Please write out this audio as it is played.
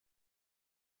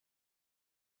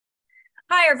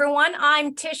Hi, everyone.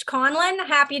 I'm Tish Conlon.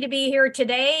 Happy to be here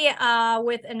today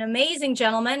with an amazing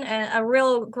gentleman, a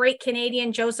real great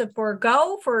Canadian, Joseph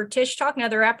Bourgault, for Tish Talk,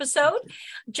 another episode.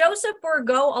 Joseph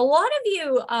Bourgault, a lot of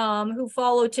you who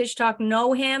follow Tish Talk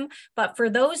know him, but for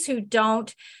those who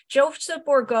don't, Joseph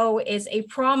Bourgault is a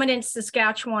prominent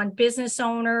Saskatchewan business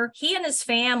owner. He and his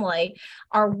family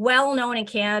are well known in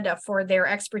Canada for their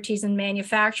expertise in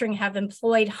manufacturing, have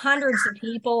employed hundreds of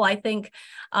people. I think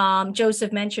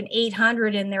Joseph mentioned 800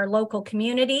 in their local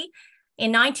community.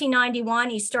 In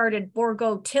 1991, he started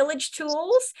Bourgault Tillage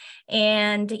Tools,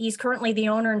 and he's currently the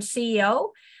owner and CEO.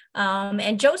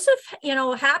 And Joseph,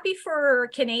 happy for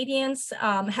Canadians,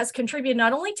 has contributed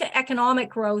not only to economic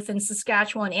growth in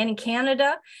Saskatchewan and in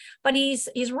Canada, but he's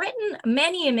written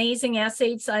many amazing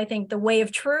essays. I think The Way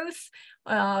of Truth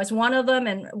is one of them,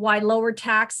 and Why Lower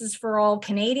Taxes for All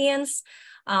Canadians.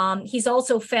 He's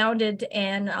also founded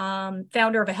and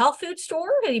founder of a health food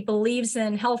store. He believes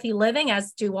in healthy living,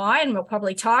 as do I, and we'll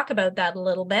probably talk about that a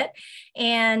little bit.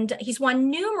 And he's won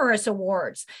numerous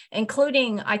awards,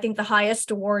 including, I think, the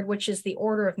highest award, which is the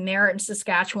Order of Merit in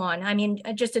Saskatchewan. I mean,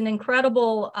 just an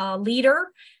incredible leader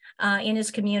in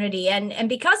his community. And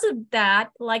because of that,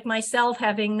 like myself,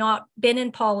 having not been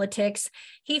in politics,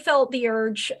 he felt the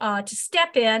urge to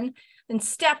step in and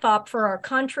step up for our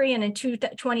country. And in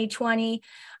 2020,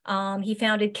 he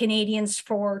founded Canadians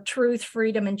for Truth,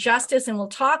 Freedom, and Justice, and we'll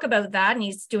talk about that. And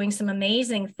he's doing some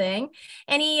amazing thing.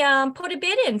 And he put a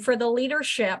bid in for the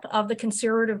leadership of the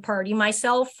Conservative Party.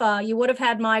 Myself, you would have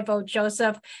had my vote,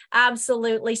 Joseph.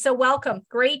 Absolutely. So welcome.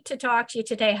 Great to talk to you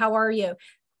today. How are you?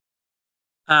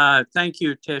 Thank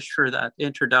you, Tish, for that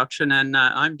introduction. And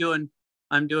I'm doing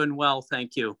well.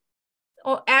 Thank you.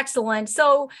 Oh, excellent.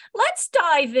 So let's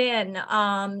dive in.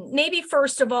 Maybe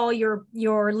first of all, your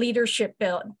leadership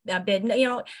bid.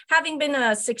 Having been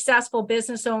a successful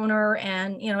business owner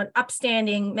and an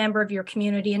upstanding member of your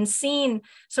community, and seen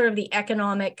sort of the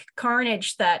economic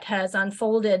carnage that has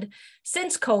unfolded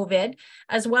since COVID,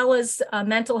 as well as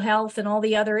mental health and all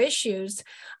the other issues.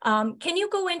 Can you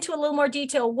go into a little more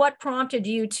detail? What prompted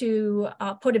you to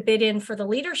put a bid in for the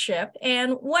leadership,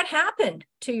 and what happened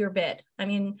to your bid? I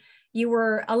mean, you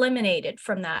were eliminated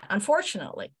from that,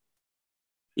 unfortunately.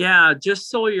 Yeah, just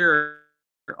so your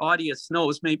audience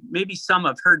knows, maybe some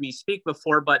have heard me speak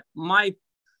before, but my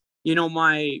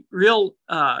real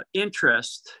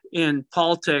interest in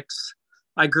politics,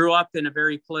 I grew up in a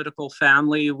very political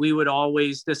family. We would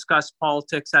always discuss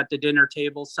politics at the dinner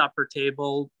table, supper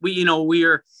table. We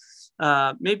are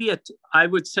I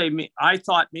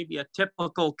thought maybe a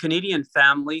typical Canadian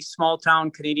family, small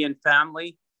town Canadian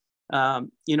family.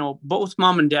 Both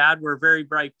mom and dad were very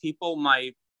bright people.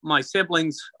 My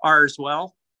siblings are as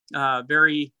well,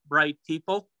 very bright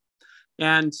people.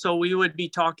 And so we would be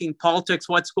talking politics,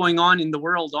 what's going on in the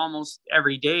world almost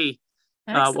every day.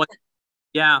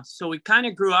 So we kind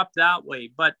of grew up that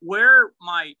way. But where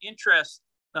my interest,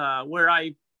 where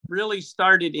I really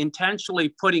started intentionally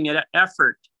putting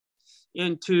effort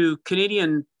into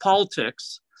Canadian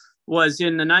politics was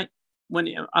in the when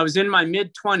I was in my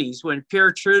mid-20s, when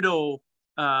Pierre Trudeau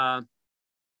was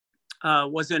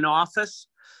in office.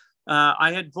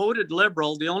 I had voted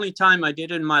Liberal the only time I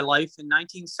did in my life, in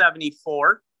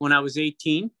 1974, when I was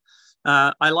 18.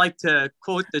 I like to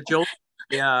quote the joke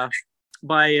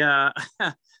by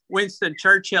Winston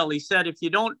Churchill. He said, if you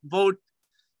don't vote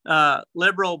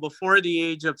Liberal before the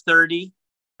age of 30,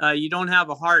 you don't have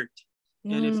a heart.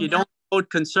 And if you don't vote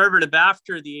Conservative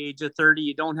after the age of 30,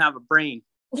 you don't have a brain.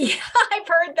 Yeah, I've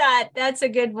heard that. That's a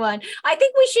good one. I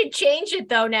think we should change it,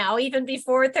 though, now, even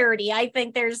before 30. I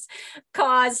think there's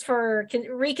cause for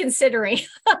reconsidering.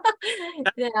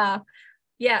 Yeah.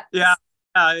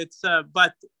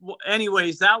 But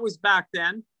anyways, that was back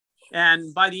then.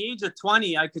 And by the age of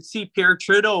 20, I could see Pierre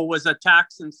Trudeau was a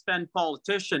tax and spend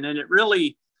politician. And it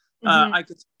really, I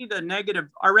could see the negative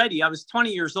already. I was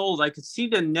 20 years old. I could see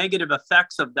the negative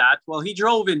effects of that. Well, he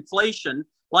drove inflation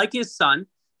like his son.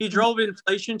 He drove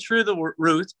inflation through the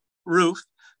roof.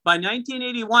 By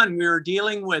 1981, we were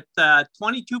dealing with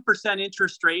 22%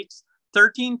 interest rates,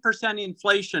 13%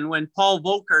 inflation, when Paul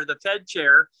Volcker, the Fed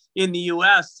chair in the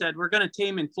US, said, we're going to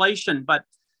tame inflation. But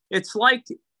it's like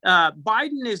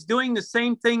Biden is doing the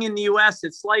same thing in the US.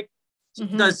 It's like,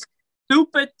 does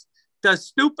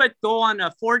stupid go on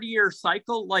a 40-year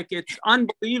cycle? Like, it's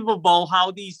unbelievable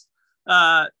how these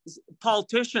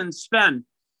politicians spend.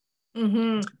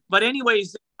 But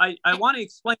anyways, I want to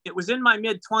explain, it was in my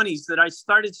mid-20s that I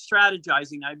started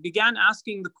strategizing. I began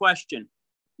asking the question,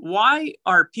 why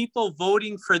are people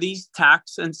voting for these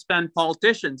tax and spend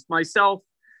politicians? Myself,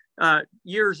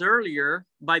 years earlier,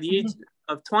 by the age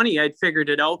of 20, I'd figured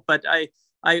it out, but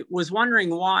I was wondering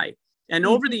why. And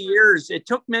over the years, it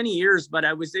took many years, but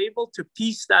I was able to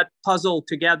piece that puzzle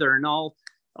together. And I'll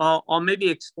maybe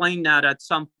explain that at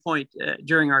some point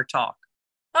during our talk.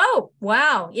 Oh,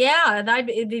 wow. Yeah. And I'd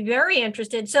be very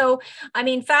interested. So, I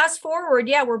mean, fast forward,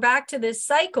 yeah, we're back to this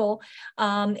cycle.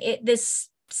 This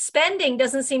spending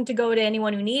doesn't seem to go to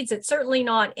anyone who needs it. Certainly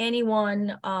not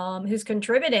anyone who's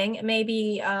contributing.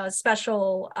 Maybe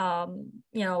special,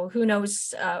 who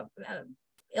knows,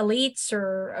 elites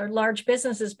or large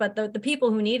businesses, but the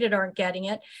people who need it aren't getting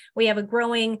it. We have a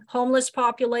growing homeless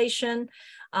population.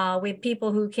 We have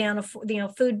people who can't afford,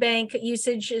 food bank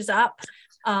usage is up.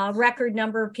 Record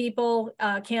number of people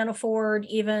can't afford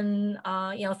even,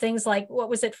 things like, what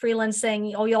was it, Freeland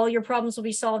saying, oh, all your problems will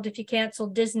be solved if you cancel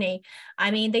Disney.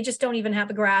 I mean, they just don't even have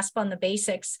a grasp on the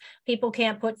basics. People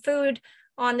can't put food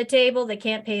on the table. They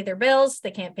can't pay their bills.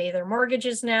 They can't pay their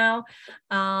mortgages now.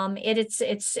 It's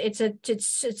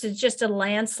just a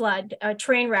landslide, a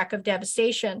train wreck of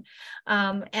devastation.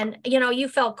 And you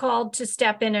felt called to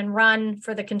step in and run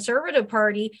for the Conservative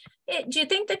Party. Do you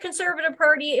think the Conservative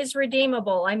Party is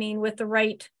redeemable? I mean, with the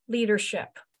right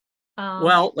leadership?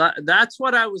 Well, that's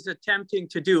what I was attempting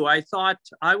to do. I thought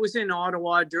I was in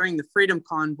Ottawa during the Freedom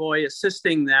Convoy,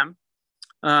 assisting them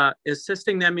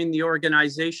in the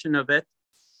organization of it.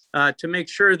 To make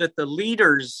sure that the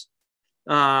leaders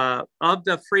of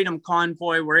the Freedom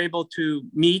Convoy were able to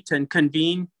meet and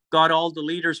convene, got all the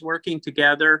leaders working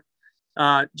together,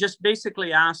 just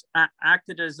basically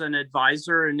acted as an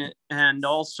advisor and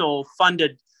also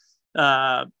funded,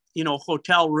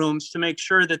 hotel rooms to make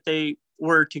sure that they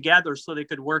were together so they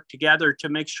could work together to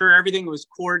make sure everything was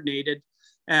coordinated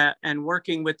and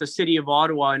working with the city of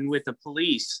Ottawa and with the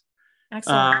police.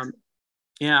 Excellent.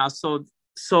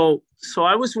 So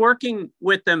I was working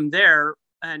with them there,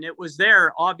 and it was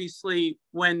there, obviously,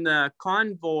 when the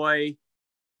convoy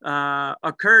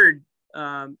occurred,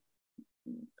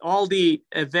 all the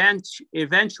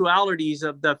eventualities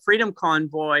of the Freedom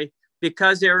Convoy,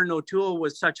 because Aaron O'Toole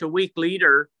was such a weak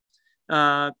leader,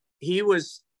 he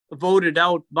was voted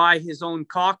out by his own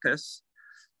caucus,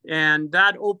 and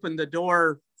that opened the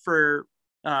door for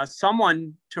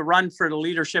someone to run for the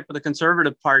leadership of the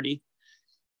Conservative Party.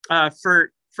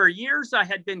 For years, I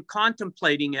had been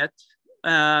contemplating it,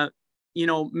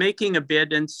 making a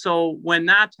bid. And so when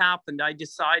that happened, I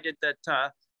decided that,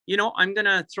 I'm going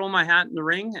to throw my hat in the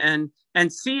ring and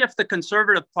see if the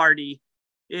Conservative Party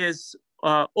is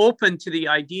open to the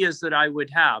ideas that I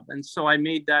would have. And so I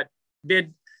made that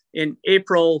bid in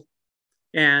April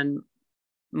and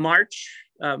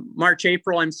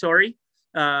April, I'm sorry.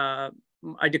 I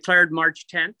declared March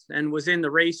 10th and was in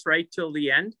the race right till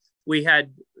the end. We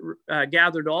had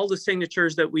gathered all the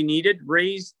signatures that we needed,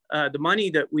 raised the money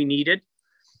that we needed.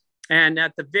 And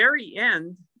at the very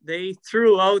end, they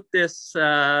threw out this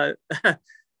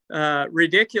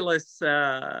ridiculous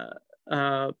point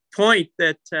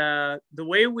that the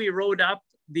way we wrote up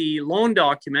the loan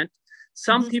document,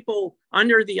 some people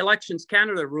under the Elections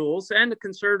Canada rules and the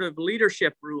Conservative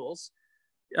leadership rules,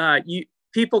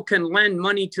 people can lend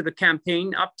money to the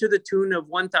campaign up to the tune of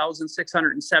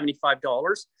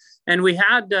 $1,675. And we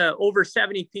had over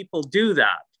 70 people do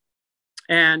that.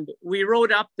 And we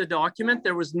wrote up the document.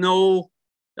 There was no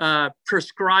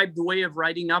prescribed way of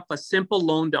writing up a simple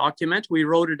loan document. We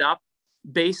wrote it up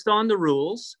based on the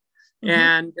rules.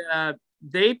 And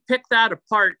they picked that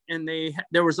apart. And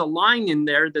there was a line in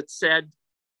there that said,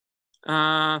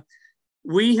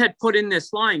 we had put in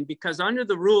this line because under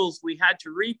the rules, we had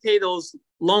to repay those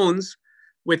loans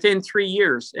within 3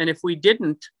 years. And if we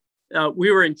didn't, we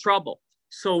were in trouble.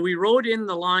 So we wrote in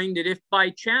the line that if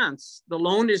by chance the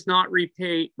loan is not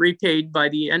repaid by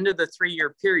the end of the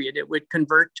 3-year period, it would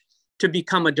convert to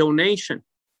become a donation.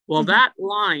 Well, that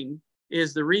line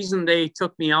is the reason they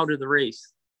took me out of the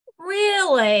race.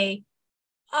 Really?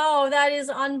 Oh, that is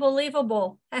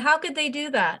unbelievable. How could they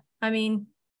do that? I mean,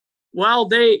 well,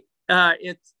 it's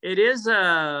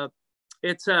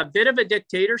a bit of a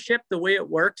dictatorship the way it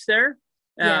works there.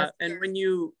 Yes. And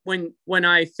when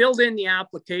I filled in the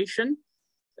application,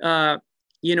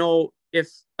 if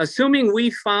assuming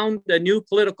we found a new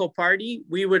political party,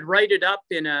 we would write it up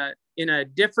in a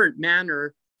different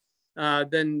manner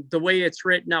than the way it's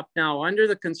written up now. Under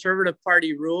the Conservative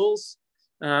Party rules,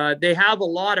 they have a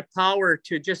lot of power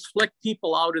to just flick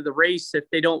people out of the race if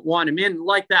they don't want them in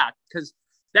like that, because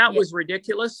that was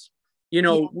ridiculous.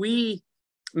 We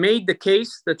made the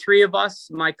case, the three of us,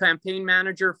 my campaign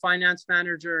manager, finance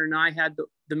manager, and I had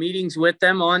the meetings with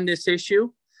them on this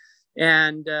issue.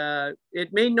 And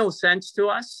it made no sense to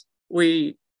us.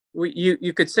 You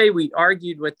could say we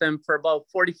argued with them for about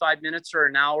 45 minutes or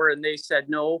an hour, and they said,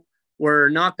 no, We're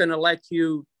not going to let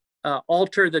you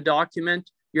alter the document.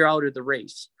 You're out of the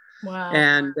race. Wow.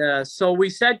 And so we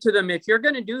said to them, if you're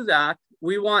going to do that,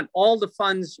 we want all the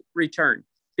funds returned,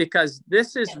 because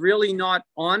this is really not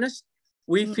honest.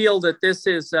 We feel that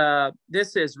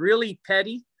this is really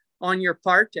petty on your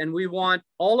part, and we want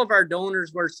all of our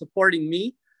donors who are supporting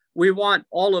me. We want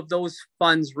all of those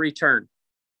funds returned.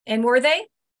 And were they?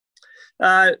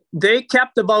 They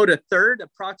kept about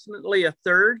approximately a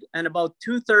third, and about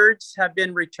 2/3 have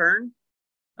been returned.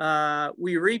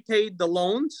 We repaid the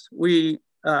loans. We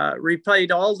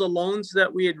repaid all the loans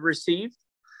that we had received.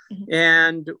 Mm-hmm.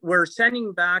 And we're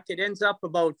sending back, it ends up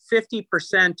about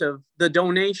 50% of the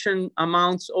donation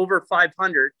amounts over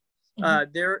 500.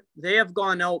 Mm-hmm. They have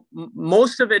gone out.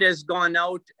 Most of it has gone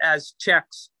out as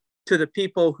checks to the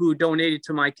people who donated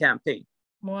to my campaign.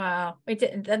 Wow,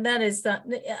 that is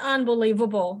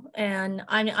unbelievable. And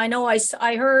I know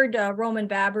I heard Roman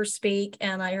Baber speak,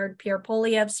 and I heard Pierre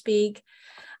Poilievre speak.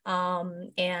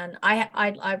 And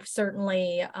I've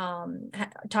certainly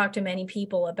talked to many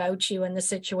people about you in the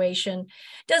situation.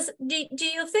 Do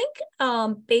you think,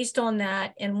 based on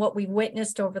that and what we've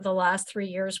witnessed over the last 3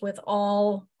 years with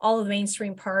all of the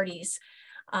mainstream parties,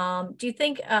 do you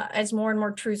think as more and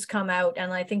more truths come out,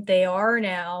 and I think they are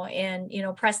now, and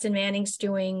Preston Manning's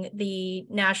doing the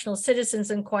National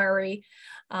Citizens Inquiry,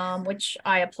 which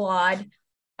I applaud.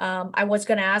 I was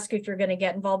going to ask if you're going to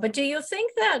get involved, but do you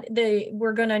think that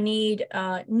we're going to need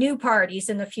new parties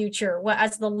in the future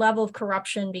as the level of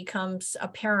corruption becomes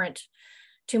apparent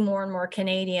to more and more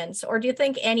Canadians, or do you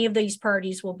think any of these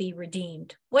parties will be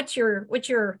redeemed? What's your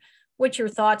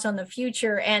thoughts on the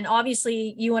future? And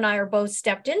obviously, you and I are both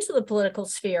stepped into the political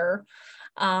sphere.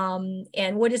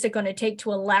 And what is it going to take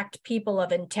to elect people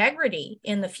of integrity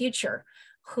in the future?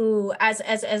 Who, as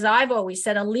I've always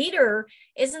said, a leader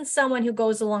isn't someone who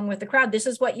goes along with the crowd. This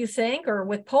is what you think, or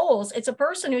with polls, it's a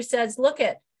person who says, look,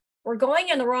 we're going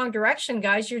in the wrong direction,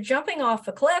 guys. You're jumping off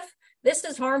a cliff. This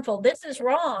is harmful. This is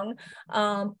wrong.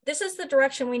 This is the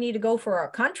direction we need to go for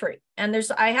our country. And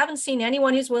I haven't seen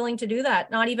anyone who's willing to do that.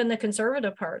 Not even the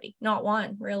Conservative Party. Not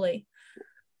one, really.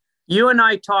 You and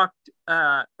I talked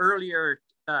earlier,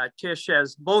 Tish,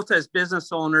 as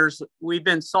business owners. We've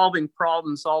been solving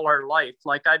problems all our life.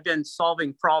 Like, I've been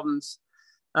solving problems,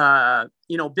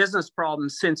 business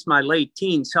problems since my late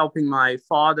teens, helping my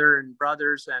father and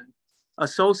brothers and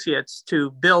associates to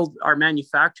build our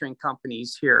manufacturing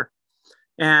companies here.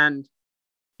 And,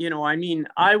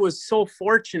 I was so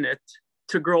fortunate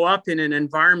to grow up in an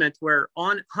environment where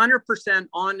 100%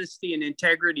 honesty and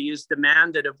integrity is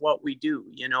demanded of what we do,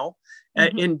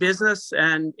 mm-hmm. in business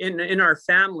and in our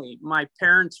family. My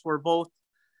parents were both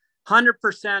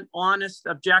 100% honest,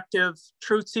 objective,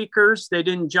 truth seekers. They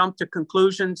didn't jump to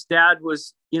conclusions. Dad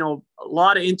was, a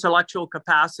lot of intellectual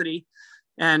capacity.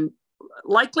 And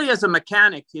likely as a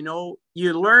mechanic, you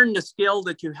learn the skill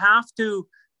that you have to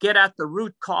get at the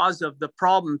root cause of the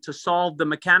problem to solve the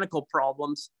mechanical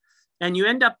problems. And you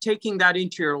end up taking that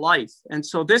into your life. And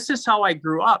so this is how I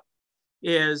grew up,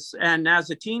 and as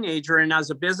a teenager and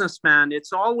as a businessman,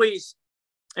 it's always,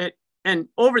 and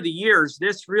over the years,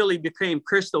 this really became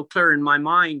crystal clear in my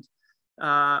mind.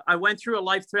 I went through a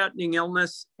life-threatening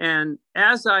illness. And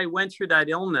as I went through that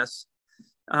illness,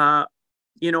 I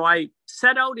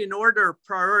set out in order of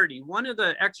priority. One of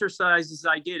the exercises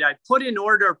I did, I put in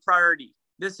order of priority.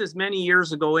 This is many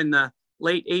years ago in the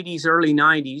late 80s, early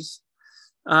 90s.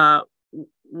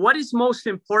 What is most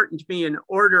important to me in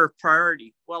order of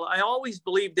priority? Well, I always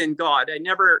believed in God. I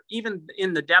never, even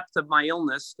in the depth of my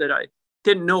illness, that I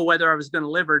didn't know whether I was going to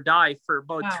live or die for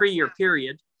about a 3-year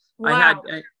period. Wow.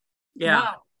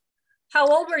 Wow. How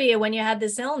old were you when you had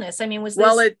this illness? I mean,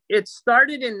 Well, it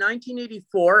started in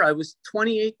 1984. I was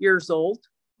 28 years old.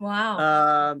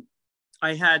 Wow.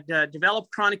 I had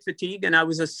developed chronic fatigue, and I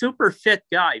was a super fit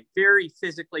guy, very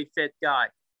physically fit guy.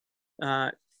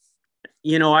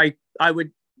 I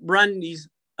would run these,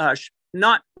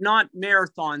 not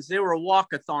marathons. They were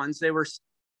walkathons. They were.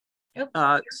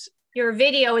 Your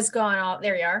video is going off.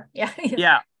 There you are. Yeah.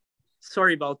 Yeah.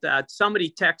 Sorry about that.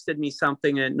 Somebody texted me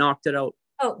something and it knocked it out.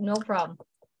 Oh, no problem.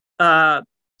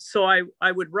 So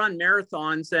I would run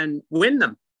marathons and win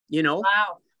them,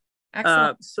 Wow.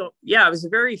 Excellent. So yeah, I was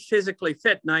very physically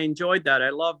fit, and I enjoyed that. I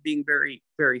love being very,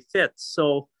 very fit.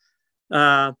 So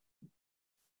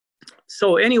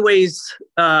anyways,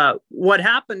 what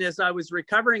happened is I was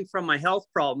recovering from my health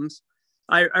problems.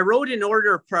 I wrote in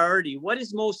order of priority, what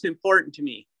is most important to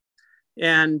me?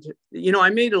 And, I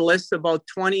made a list of about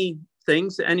 20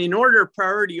 things, and in order of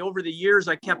priority over the years,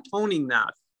 I kept honing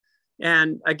that.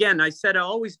 And again, I said, I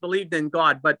always believed in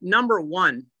God, but number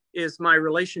one is my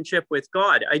relationship with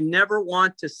God. I never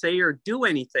want to say or do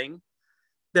anything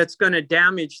that's going to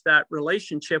damage that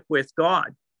relationship with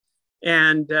God.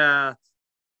 And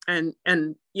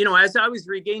you know, as I was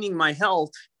regaining my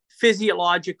health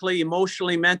physiologically,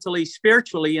 emotionally, mentally,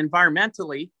 spiritually,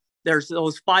 environmentally, there's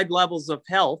those 5 levels of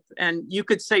health. And you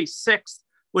could say 6th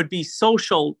would be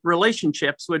social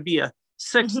relationships, would be a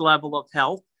 6th level of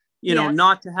health, you know,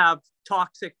 not to have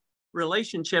toxic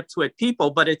relationships with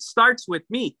people, but it starts with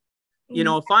me. You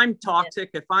know, if I'm toxic,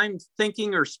 if I'm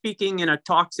thinking or speaking in a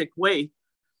toxic way.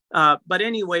 But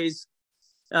anyways,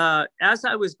 as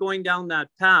I was going down that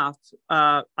path,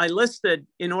 I listed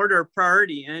in order of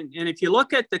priority. And if you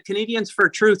look at the Canadians for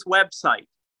Truth website.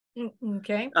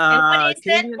 Okay.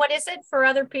 And what is it for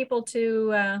other people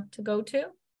to go to?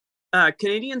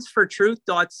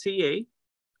 Canadiansfortruth.ca.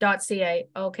 .ca.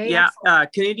 Okay. Yeah.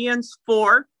 Canadians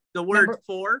for the word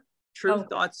for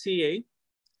truth.ca.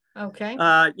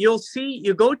 Okay. You'll see,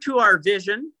 you go to our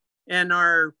vision and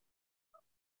our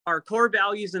core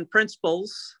values and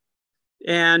principles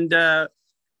and our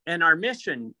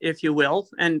mission, if you will.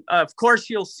 And of course,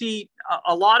 you'll see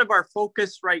a lot of our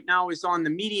focus right now is on the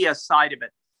media side of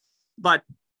it. But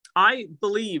I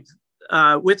believe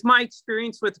with my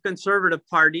experience with the Conservative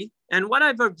Party and what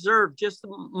I've observed just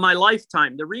my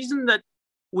lifetime, the reason that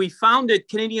we founded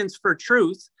Canadians for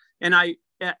Truth, and I,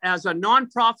 as a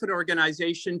nonprofit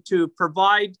organization to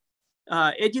provide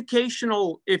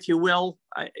educational, if you will,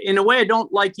 in a way, I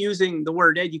don't like using the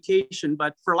word education,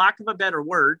 but for lack of a better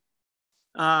word,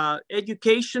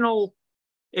 educational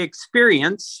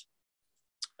experience.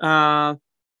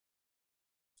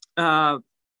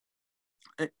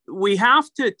 We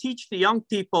have to teach the young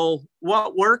people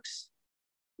what works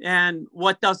and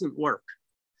what doesn't work.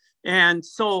 And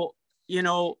so, you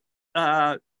know,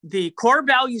 the core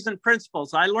values and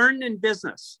principles I learned in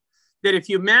business, that if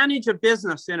you manage a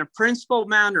business in a principled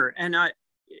manner, and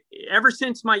ever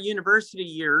since my university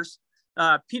years,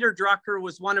 Peter Drucker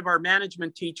was one of our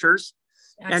management teachers.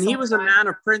 Excellent. And he was a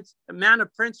man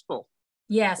of principle.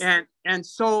 Yes. And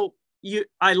so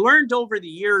I learned over the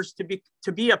years to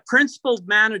be a principled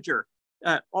manager.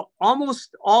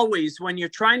 Almost always when you're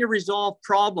trying to resolve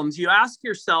problems, you ask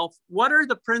yourself, what are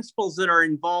the principles that are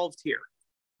involved here?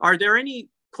 Are there any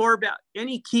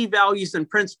key values and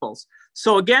principles?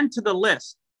 So again, to the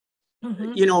list,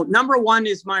 you know, number 1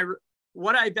 is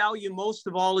what I value most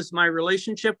of all is my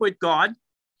relationship with God.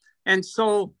 And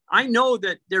so I know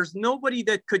that there's nobody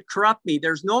that could corrupt me.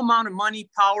 There's no amount of money,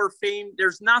 power, fame.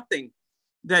 There's nothing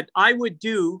that I would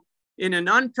do in an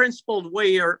unprincipled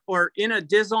way or in a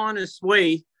dishonest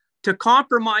way to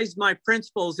compromise my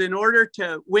principles in order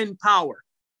to win power.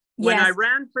 Yes. When I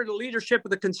ran for the leadership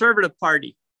of the Conservative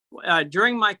Party,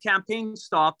 during my campaign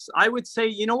stops, I would say,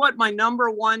 you know what, my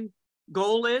number 1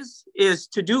 goal is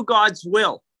to do God's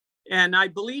will. And I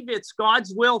believe it's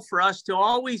God's will for us to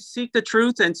always seek the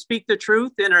truth and speak the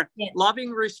truth in a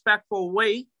loving, respectful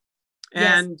way.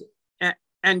 And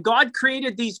God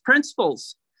created these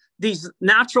principles, these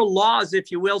natural laws,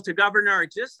 if you will, to govern our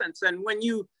existence. And when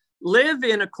you live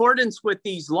in accordance with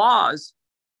these laws,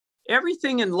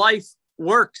 everything in life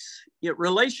works. Your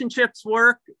relationships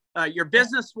work, your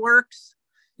business works.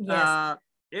 Yes.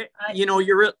 You know,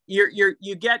 you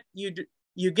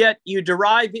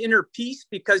derive inner peace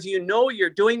because you know you're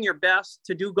doing your best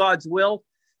to do God's will.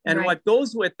 And what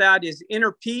goes with that is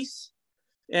inner peace.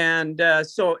 And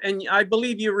and I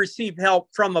believe you receive help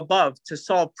from above to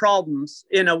solve problems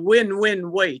in a win-win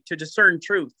way, to discern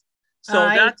truth. So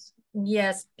that's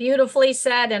Yes, beautifully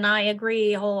said, and I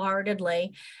agree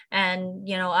wholeheartedly. And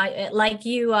you know, I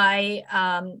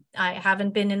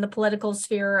haven't been in the political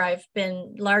sphere. I've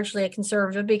been largely a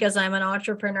conservative because I'm an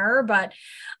entrepreneur, but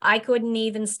I couldn't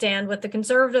even stand with the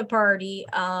Conservative Party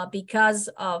because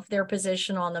of their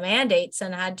position on the mandates,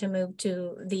 and had to move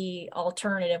to the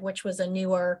alternative, which was a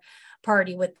newer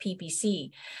party with PPC.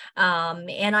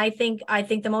 And I think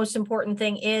the most important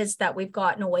thing is that we've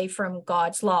gotten away from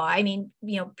God's law. I mean,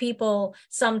 you know, people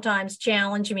sometimes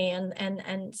challenge me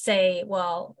and say,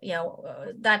 well, you know,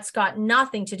 that's got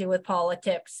nothing to do with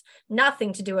politics,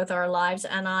 nothing to do with our lives.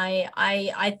 And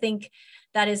I think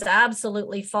that is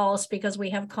absolutely false, because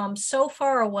we have come so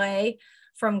far away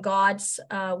from God's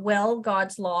will,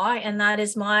 God's law, and that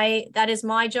is my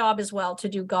job as well, to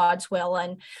do God's will.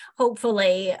 And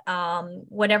hopefully,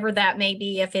 whatever that may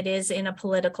be, if it is in a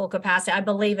political capacity, I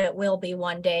believe it will be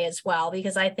one day as well,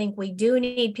 because I think we do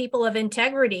need people of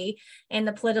integrity in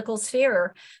the political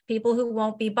sphere, people who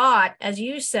won't be bought, as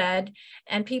you said,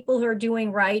 and people who are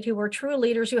doing right, who are true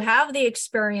leaders, who have the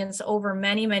experience over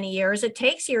many, many years. It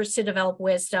takes years to develop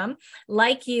wisdom.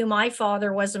 Like you, my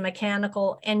father was a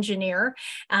mechanical engineer.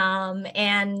 And,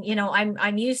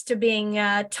 I'm used to being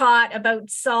taught about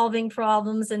solving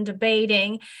problems and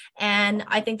debating. And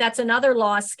I think that's another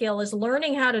lost skill, is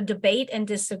learning how to debate and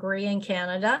disagree in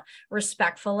Canada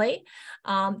respectfully.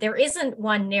 There isn't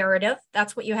one narrative.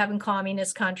 That's what you have in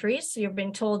communist countries. You're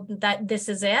being told that this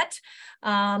is it.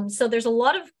 So there's a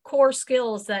lot of core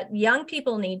skills that young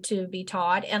people need to be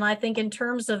taught. And I think in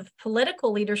terms of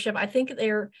political leadership, I think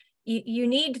you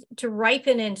need to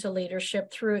ripen into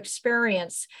leadership through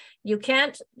experience. You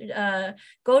can't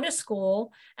go to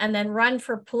school and then run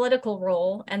for a political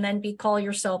role and then call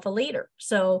yourself a leader.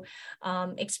 So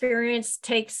experience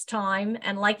takes time.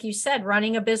 And like you said,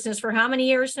 running a business for how many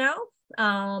years now?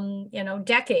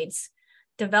 Decades.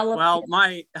 Well,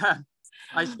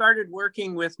 I started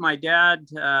working with my dad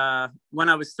when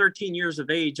I was 13 years of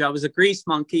age. I was a grease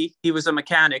monkey. He was a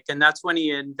mechanic, and that's when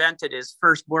he invented his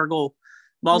first Bourgault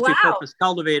multi-purpose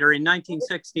cultivator in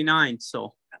 1969.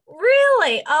 So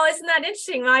really? Oh, isn't that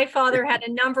interesting? My father had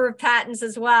a number of patents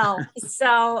as well.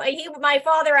 So my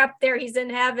father up there, he's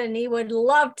in heaven. He would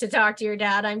love to talk to your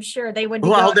dad. I'm sure they would be.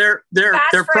 Well, they're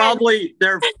probably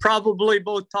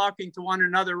both talking to one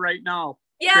another right now.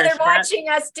 Yeah, Trish, they're watching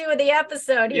us do the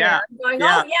episode here. Yeah, going,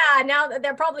 oh yeah, now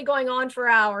they're probably going on for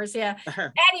hours. Yeah.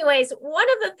 Anyways, one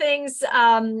of the things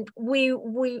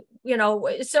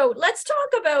so let's talk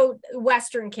about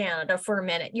Western Canada for a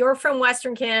minute. You're from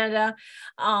Western Canada.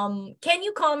 Can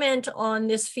you comment on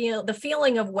the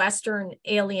feeling of Western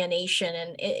alienation?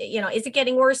 And is it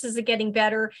getting worse? Is it getting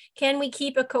better? Can we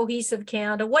keep a cohesive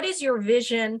Canada? What is your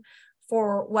vision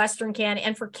for Western Canada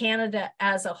and for Canada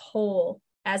as a whole,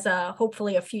 as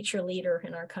hopefully a future leader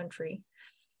in our country?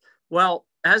 Well,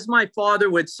 as my father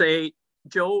would say,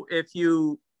 Joe, if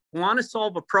you want to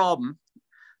solve a problem,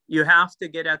 you have to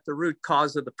get at the root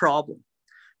cause of the problem.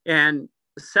 And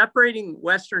separating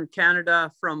Western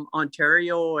Canada from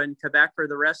Ontario and Quebec or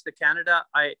the rest of Canada,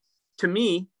 to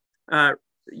me,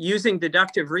 using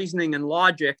deductive reasoning and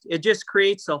logic, it just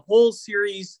creates a whole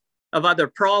series of other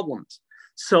problems.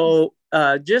 So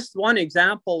just one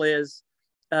example is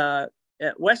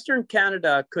Western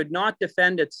Canada could not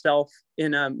defend itself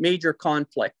in a major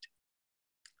conflict.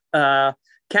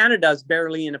 Canada's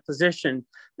barely in a position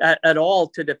at all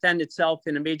to defend itself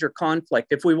in a major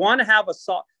conflict. If we want to have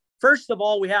first of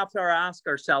all, we have to ask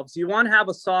ourselves, do you want to have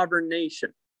a sovereign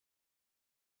nation?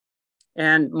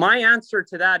 And my answer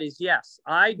to that is yes.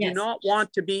 I do not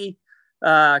want to be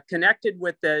connected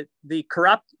with the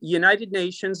corrupt United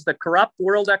Nations, the corrupt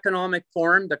World Economic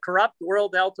Forum, the corrupt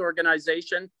World Health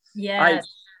Organization. Yes.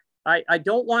 I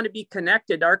don't want to be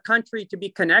connected, our country to be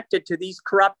connected to these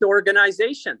corrupt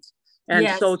organizations. And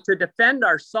so to defend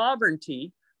our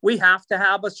sovereignty, we have to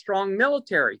have a strong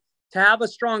military. To have a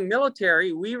strong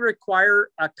military, we require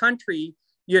a country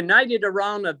united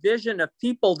around a vision of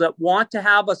people that want to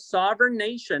have a sovereign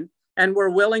nation, and we're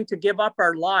willing to give up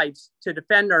our lives to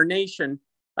defend our nation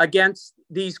against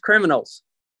these criminals.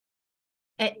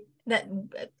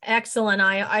 Excellent.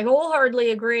 I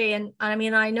wholeheartely agree. And I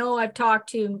mean, I know I've talked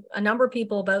to a number of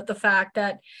people about the fact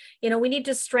that, we need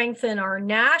to strengthen our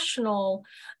national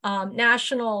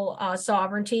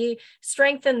sovereignty,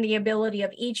 strengthen the ability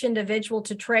of each individual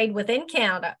to trade within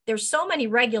Canada. There's so many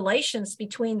regulations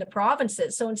between the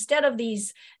provinces. So instead of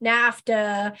these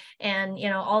NAFTA and,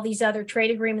 all these other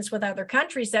trade agreements with other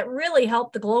countries that really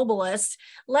help the globalists,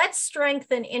 let's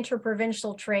strengthen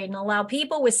interprovincial trade and allow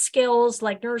people with skills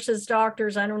like nurses,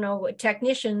 doctors,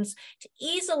 technicians to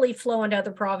easily flow into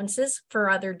other provinces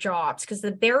for other jobs, because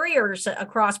the barriers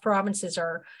across provinces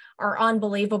are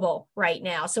unbelievable right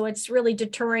now. So it's really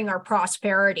deterring our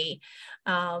prosperity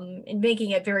and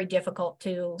making it very difficult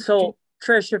to. So,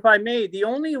 Trish, if I may, the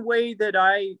only way that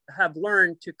I have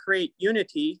learned to create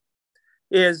unity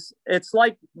is it's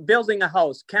like building a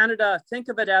house. Canada, think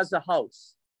of it as a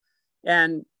house.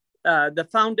 And the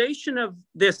foundation of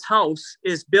this house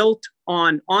is built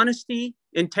on honesty,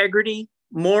 integrity,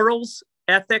 morals,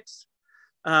 ethics,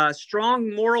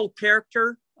 strong moral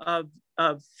character of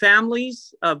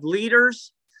families, of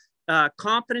leaders,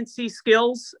 competency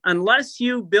skills. Unless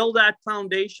you build that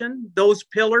foundation, those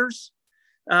pillars,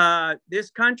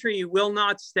 this country will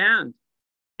not stand.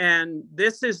 And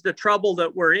this is the trouble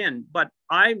that we're in. But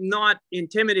I'm not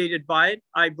intimidated by it.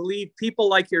 I believe people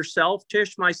like yourself,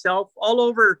 Tish, myself, all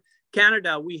over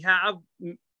Canada, we have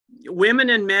women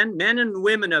and men and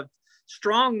women of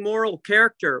strong moral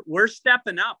character. We're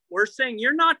stepping up. We're saying,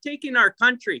 you're not taking our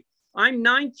country. I'm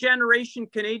 9th generation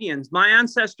Canadians. My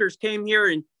ancestors came here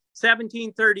in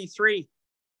 1733.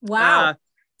 Wow.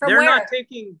 They're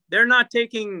not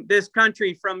taking this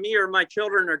country from me or my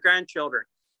children or grandchildren.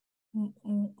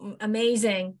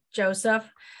 Amazing, Joseph.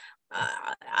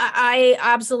 I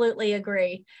absolutely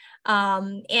agree.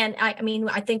 And I mean,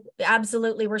 I think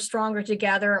absolutely we're stronger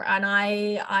together. And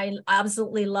I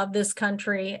absolutely love this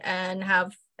country and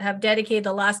have dedicated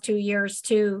the last 2 years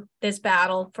to this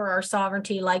battle for our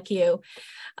sovereignty like you.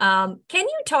 Can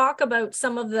you talk about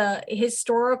some of the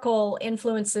historical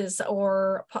influences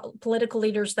or political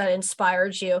leaders that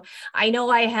inspired you? I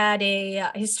know I had a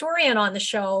historian on the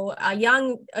show, a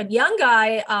young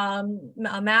guy,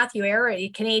 Matthew Arrett, a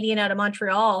Canadian out of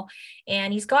Montreal,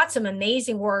 and he's got some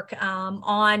amazing work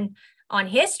on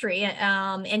history,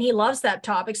 and he loves that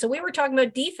topic. So we were talking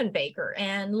about Diefenbaker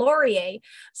and Laurier,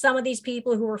 some of these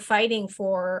people who were fighting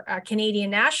for Canadian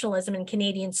nationalism and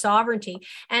Canadian sovereignty,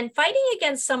 and fighting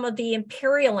against some of the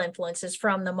imperial influences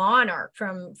from the monarch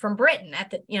from Britain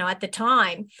at the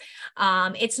time.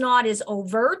 It's not as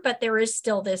overt, but there is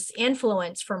still this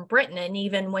influence from Britain. And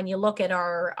even when you look at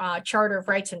our Charter of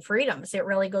Rights and Freedoms, it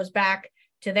really goes back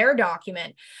to their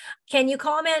document. Can you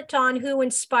comment on who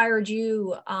inspired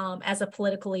you as a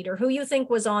political leader, who you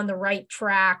think was on the right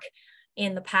track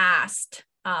in the past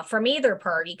from either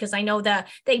party? Because I know that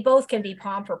they both can be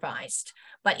compromised,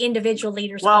 but individual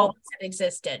leaders always have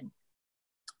existed.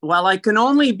 Well, I can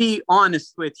only be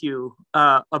honest with you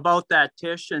about that,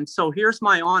 Tish. And so here's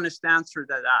my honest answer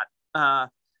to that.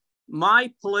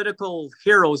 My political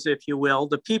heroes, if you will,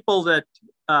 the people that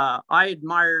I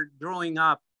admired growing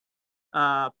up,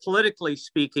 politically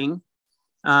speaking,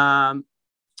 I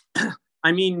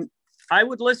mean, I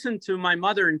would listen to my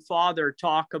mother and father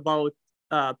talk about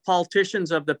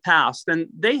politicians of the past, and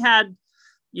they had,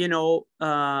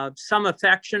 some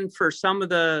affection for some of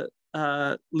the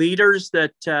leaders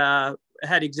that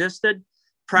had existed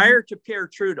prior to Pierre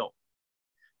Trudeau.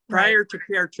 Prior to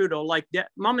Pierre Trudeau, like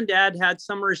mom and dad had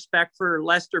some respect for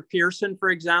Lester Pearson, for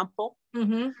example.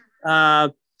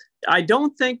 I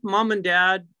don't think mom and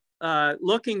dad,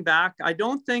 looking back, I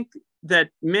don't think that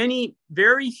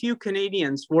very few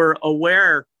Canadians were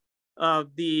aware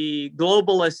of the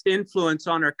globalist influence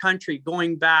on our country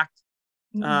going back.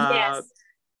 Yes.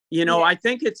 I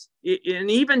think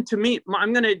and even to me,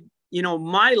 I'm going to,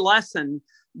 my lesson,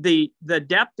 the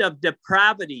depth of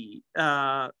depravity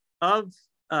of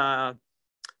the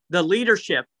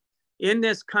leadership in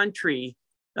this country,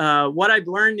 what I've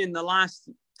learned in the last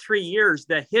 3 years,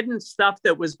 the hidden stuff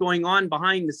that was going on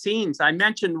behind the scenes. I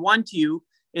mentioned one to you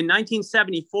in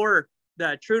 1974,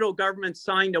 the Trudeau government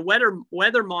signed a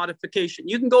weather modification.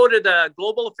 You can go to the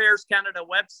Global Affairs Canada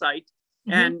website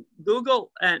and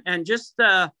Google and just,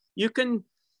 you can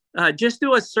just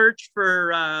do a search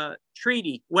for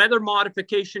treaty, weather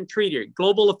modification treaty,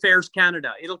 Global Affairs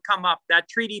Canada. It'll come up, that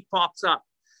treaty pops up.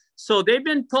 So they've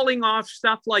been pulling off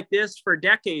stuff like this for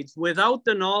decades without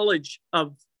the knowledge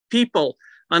of people.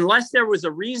 Unless there was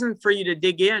a reason for you to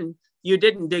dig in, you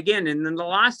didn't dig in. And in the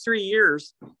last 3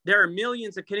 years, there are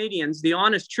millions of Canadians, the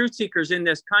honest truth seekers in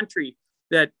this country,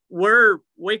 that we're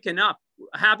waking up,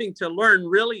 having to learn,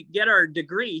 really get our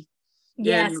degree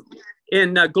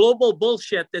in global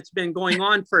bullshit that's been going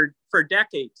on for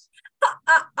decades.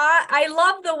 I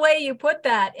love the way you put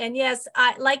that. And yes,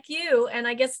 I like you, and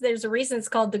I guess there's a reason it's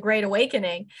called the Great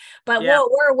Awakening, but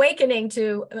we're awakening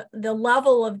to the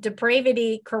level of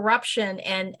depravity, corruption,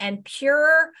 and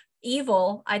pure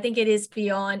evil. I think it is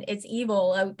beyond, it's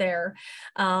evil out there.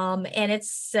 And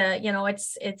it's,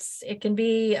 it can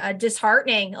be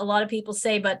disheartening, a lot of people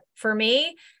say, but for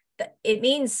me, it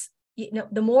means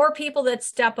the more people that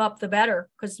step up, the better,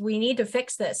 because we need to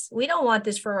fix this. We don't want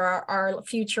this for our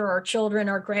future, our children,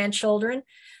 our grandchildren.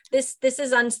 This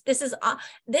is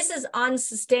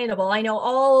unsustainable. I know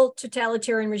all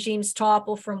totalitarian regimes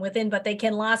topple from within, but they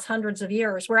can last hundreds of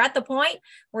years. We're at the point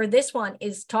where this one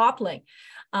is toppling.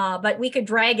 But we could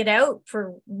drag it out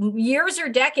for years or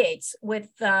decades with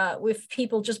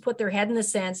people just put their head in the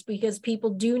sand, because people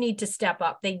do need to step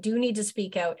up. They do need to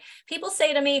speak out. People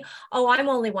say to me, "Oh, I'm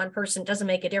only one person. It doesn't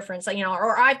make a difference."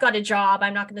 Or I've got a job.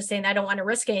 I'm not going to say, and I don't want to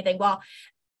risk anything. Well,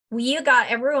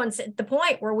 everyone's at the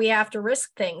point where we have to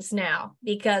risk things now,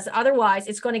 because otherwise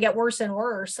it's going to get worse and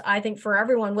worse, I think, for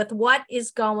everyone with what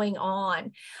is going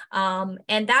on.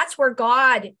 And that's where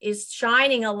God is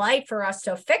shining a light for us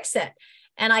to fix it.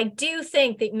 And I do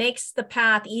think that makes the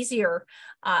path easier.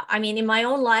 In my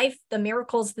own life, the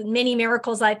many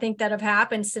miracles I think that have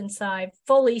happened since I've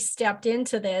fully stepped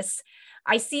into this,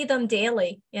 I see them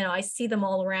daily. I see them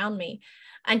all around me.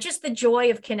 And just the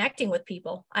joy of connecting with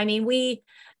people.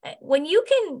 When you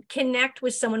can connect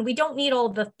with someone, we don't need all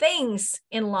the things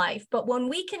in life, but when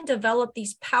we can develop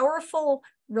these powerful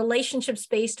relationships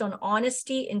based on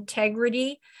honesty,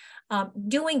 integrity,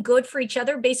 doing good for each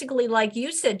other, basically, like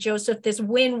you said, Joseph, this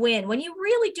win-win. When you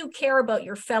really do care about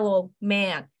your fellow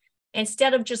man,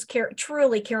 instead of just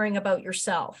truly caring about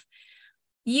yourself.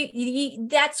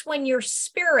 That's when your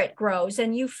spirit grows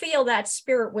and you feel that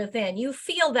spirit within, you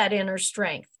feel that inner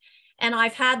strength. And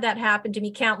I've had that happen to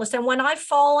me countless. And when I've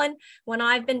fallen, when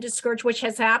I've been discouraged, which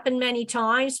has happened many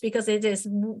times because it is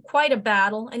quite a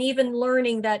battle, and even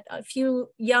learning that a few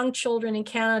young children in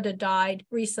Canada died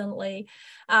recently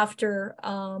after,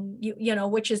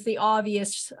 which is the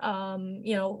obvious,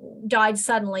 died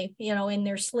suddenly, in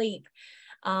their sleep.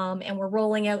 And we're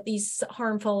rolling out these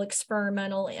harmful,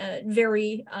 experimental,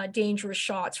 very dangerous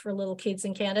shots for little kids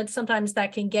in Canada. Sometimes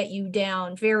that can get you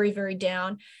down, very, very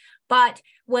down. But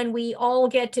when we all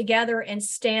get together and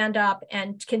stand up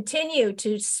and continue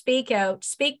to speak out,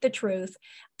 speak the truth,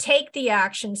 take the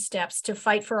action steps to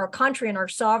fight for our country and our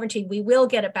sovereignty, we will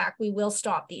get it back. We will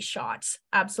stop these shots.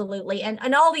 Absolutely.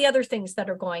 And all the other things that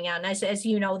are going on. As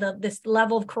you know, this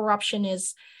level of corruption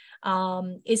is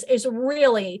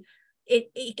really,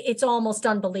 it's almost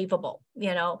unbelievable.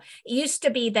 It used to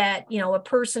be that, a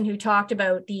person who talked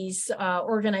about these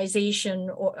organization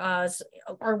or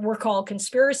were called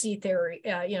conspiracy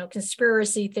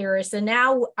theorists. And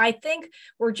now I think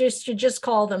should just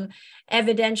call them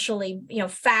evidentially,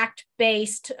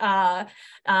 fact-based,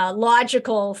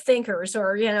 logical thinkers,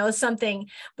 or, something,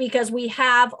 because we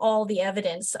have all the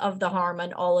evidence of the harm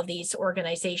in all of these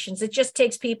organizations. It just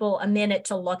takes people a minute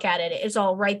to look at it. It's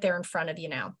all right there in front of you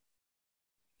now.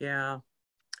 Yeah.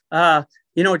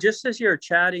 Just as you're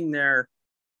chatting there,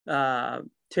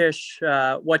 Tish,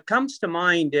 what comes to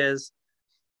mind is,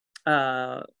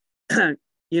 it's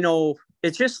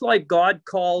just like God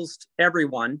calls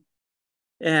everyone,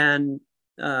 and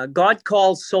God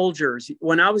calls soldiers.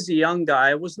 When I was a young guy,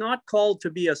 I was not called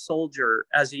to be a soldier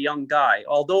as a young guy.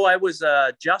 Although I was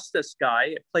a justice guy,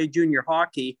 I played junior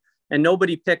hockey, and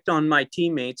nobody picked on my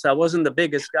teammates. I wasn't the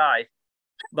biggest guy.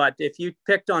 But if you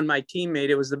picked on my teammate,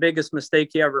 it was the biggest mistake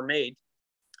you ever made.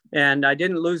 And I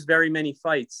didn't lose very many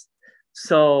fights.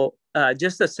 So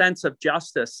just a sense of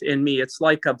justice in me. It's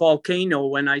like a volcano.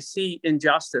 When I see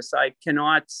injustice, I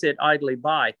cannot sit idly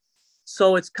by.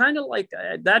 So it's kind of like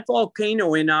that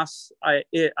volcano in us, I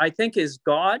think, is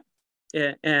God.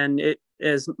 And it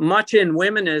is much in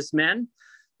women as men,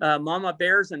 mama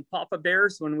bears and papa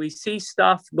bears. When we see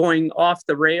stuff going off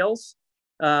the rails,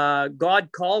 God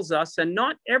calls us, and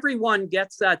not everyone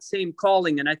gets that same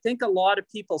calling. And I think a lot of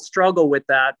people struggle with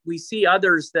that. We see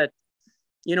others that,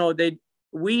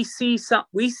 we see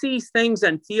things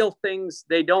and feel things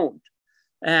they don't.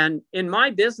 And in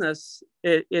my business,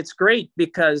 it's great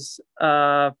because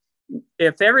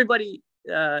if everybody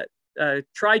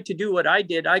tried to do what I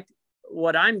did,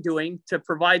 what I'm doing to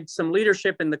provide some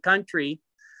leadership in the country,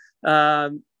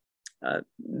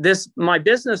 my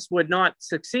business would not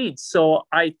succeed. So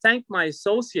I thank my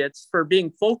associates for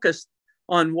being focused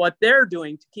on what they're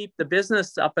doing to keep the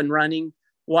business up and running,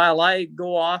 while I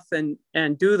go off and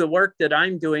do the work that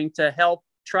I'm doing to help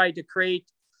try to create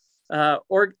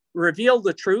or reveal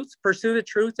the truth, pursue the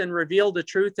truth and reveal the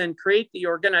truth, and create the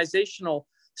organizational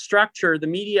structure, the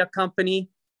media company,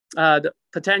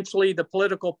 potentially the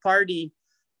political party,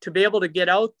 to be able to get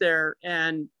out there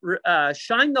and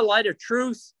shine the light of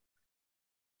truth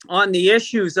on the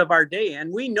issues of our day.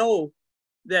 And we know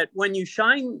that when you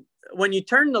turn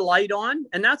the light on,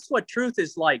 and that's what truth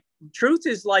is like. Truth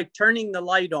is like turning the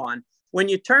light on. When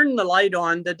you turn the light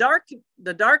on,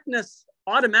 the darkness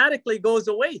automatically goes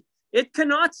away. It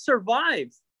cannot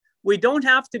survive. We don't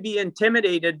have to be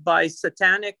intimidated by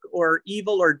satanic or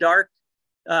evil or dark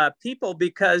people,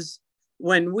 because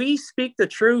when we speak the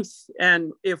truth,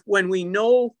 and when we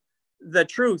know the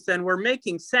truth and we're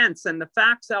making sense and the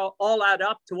facts all add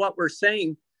up to what we're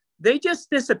saying, they just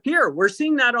disappear. We're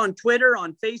seeing that on Twitter,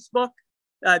 on Facebook.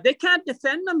 They can't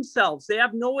defend themselves. They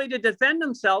have no way to defend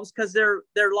themselves because they're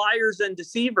liars and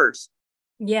deceivers.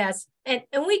 Yes. And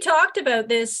we talked about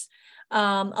this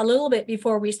a little bit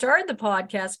before we started the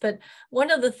podcast, but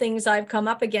one of the things I've come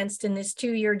up against in this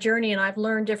 2-year journey, and I've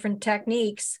learned different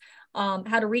techniques,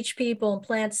 how to reach people and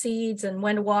plant seeds and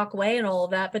when to walk away and all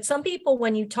of that. But some people,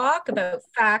 when you talk about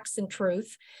facts and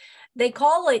truth, they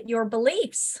call it your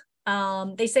beliefs.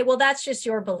 They say, well, that's just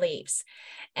your beliefs.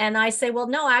 And I say, well,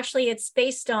 no, actually, it's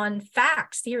based on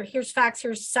facts. Here's facts.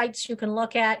 Here's sites you can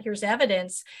look at. Here's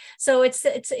evidence. So it's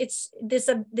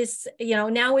this,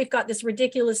 now we've got this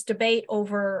ridiculous debate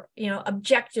over,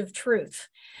 objective truth.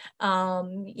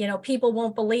 People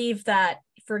won't believe that,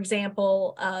 for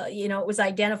example, it was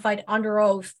identified under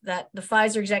oath that the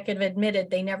Pfizer executive admitted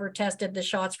they never tested the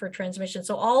shots for transmission.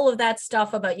 So all of that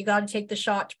stuff about you got to take the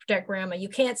shot to protect grandma, you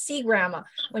can't see grandma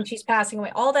when she's passing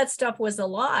away, all that stuff was a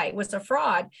lie, was a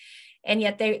fraud. And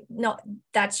yet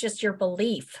that's just your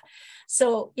belief.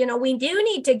 So, we do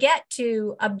need to get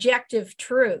to objective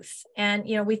truth. And,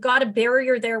 we've got a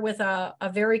barrier there with a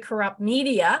very corrupt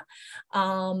media.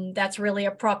 That's really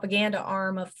a propaganda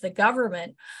arm of the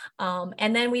government.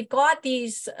 And then we've got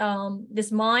these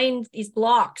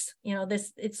blocks,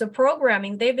 it's a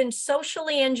programming. They've been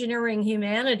socially engineering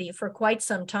humanity for quite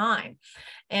some time.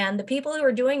 And the people who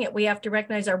are doing it, we have to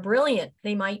recognize, are brilliant.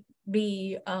 They might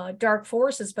be dark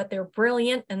forces, but they're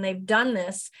brilliant, and they've done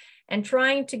this. And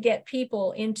trying to get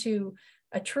people into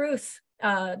a truth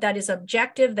that is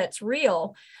objective, that's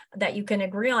real, that you can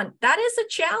agree on, that is a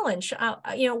challenge. How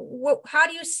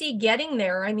do you see getting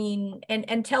there? I mean,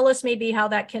 and tell us maybe how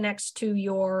that connects to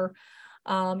your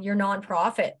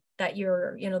nonprofit, that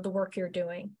the work you're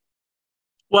doing.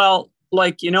 Well,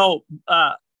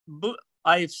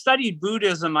 I've studied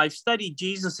Buddhism. I've studied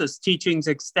Jesus's teachings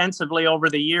extensively over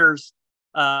the years.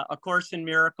 A Course in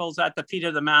Miracles, At the Feet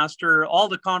of the Master, all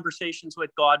the Conversations with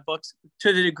God books,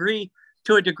 to a degree,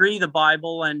 the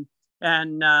Bible, and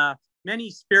many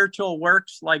spiritual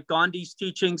works like Gandhi's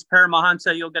teachings,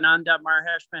 Paramahansa Yogananda,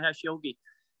 Mahesh Mahesh Yogi.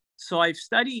 So I've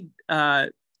studied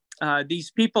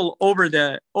these people over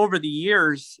the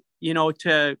years,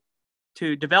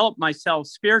 to develop myself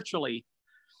spiritually.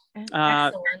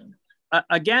 Excellent.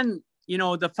 Again,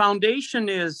 the foundation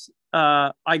is,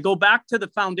 I go back to the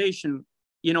foundation.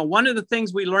 One of the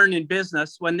things we learn in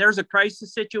business, when there's a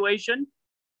crisis situation,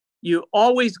 you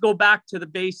always go back to the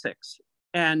basics.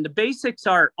 And the basics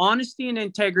are honesty and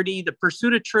integrity, the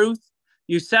pursuit of truth.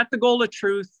 You set the goal of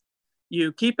truth.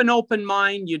 You keep an open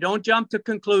mind. You don't jump to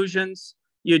conclusions.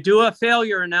 You do a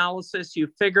failure analysis. You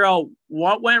figure out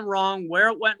what went wrong, where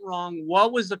it went wrong,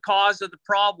 what was the cause of the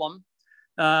problem.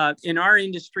 In our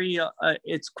industry,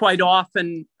 it's quite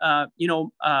often, a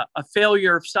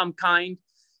failure of some kind.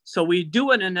 So we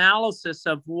do an analysis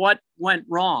of what went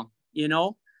wrong,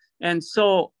 and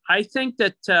so I think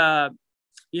that,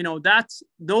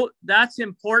 that's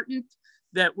important,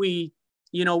 that we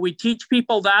teach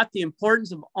people that the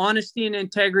importance of honesty and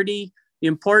integrity, the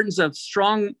importance of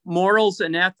strong morals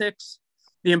and ethics,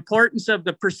 the importance of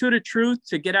the pursuit of truth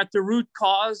to get at the root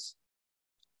cause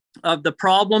of the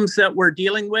problems that we're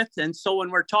dealing with. And so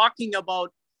when we're talking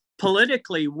about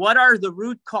politically, what are the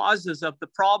root causes of the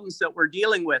problems that we're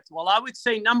dealing with? Well, I would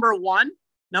say number one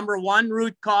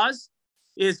root cause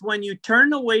is when you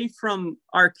turn away from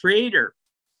our Creator.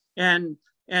 And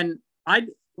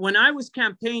when I was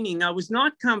campaigning, I was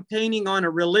not campaigning on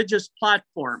a religious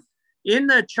platform. In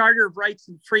the Charter of Rights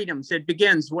and Freedoms, it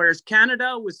begins, whereas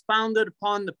Canada was founded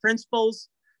upon the principles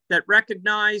that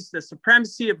recognize the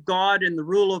supremacy of God and the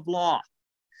rule of law.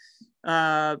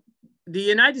 The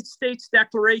United States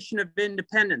Declaration of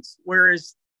Independence,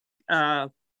 whereas, how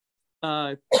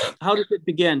does it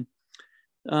begin?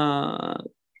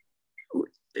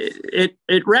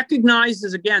 It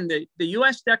recognizes, again, the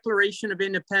U.S. Declaration of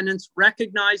Independence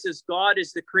recognizes God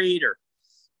as the creator.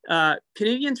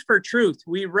 Canadians for Truth,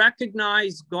 we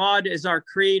recognize God as our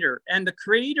creator and the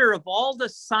creator of all the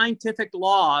scientific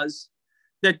laws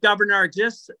that govern our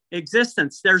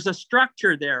existence. There's a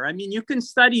structure there. I mean, you can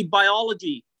study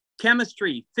biology,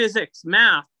 chemistry, physics,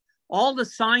 math, all the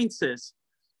sciences.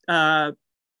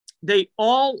 They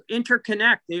all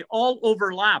interconnect. They all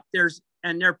overlap.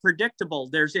 And they're predictable.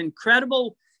 There's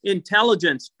incredible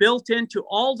intelligence built into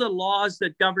all the laws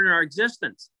that govern our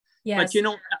existence. Yes.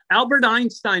 But Albert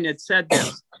Einstein had said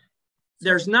this: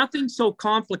 there's nothing so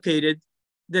complicated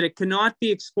that it cannot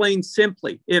be explained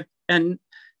simply.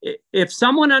 If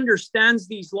someone understands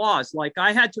these laws, like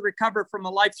I had to recover from a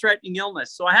life-threatening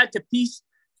illness, so I had to piece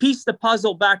the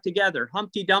puzzle back together.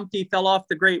 Humpty Dumpty fell off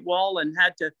the Great Wall and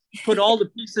had to put all the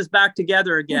pieces back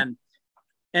together again.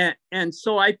 And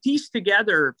so I pieced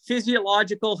together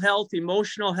physiological health,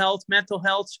 emotional health, mental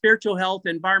health, spiritual health,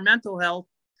 environmental health,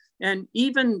 and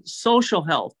even social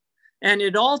health. And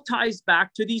it all ties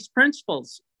back to these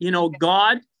principles.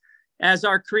 God as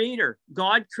our creator.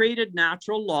 God created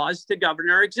natural laws to govern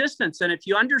our existence. And if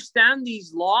you understand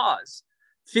these laws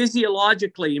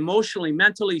physiologically, emotionally,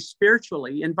 mentally,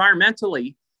 spiritually,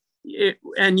 environmentally,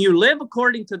 and you live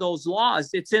according to those laws,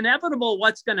 it's inevitable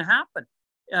what's going to happen.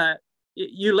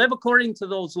 You live according to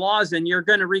those laws and you're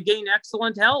going to regain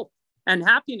excellent health and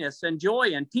happiness and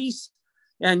joy and peace.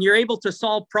 And you're able to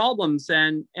solve problems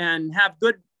and have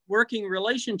good working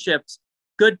relationships,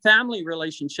 good family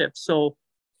relationships. So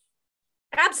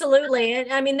absolutely.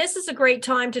 And I mean, this is a great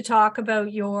time to talk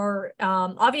about your,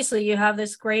 obviously you have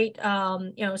this great,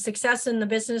 success in the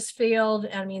business field.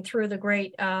 I mean, through the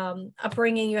great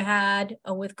upbringing you had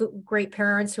with great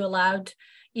parents who allowed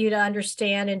you to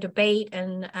understand and debate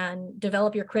and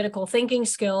develop your critical thinking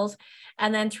skills.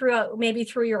 And then maybe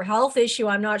through your health issue,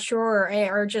 I'm not sure,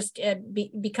 or just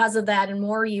because of that and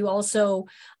more, you also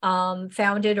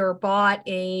founded or bought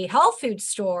a health food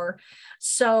store.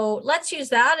 So let's use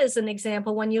that as an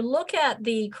example. When you look at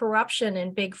the corruption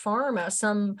in big pharma,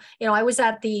 I was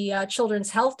at the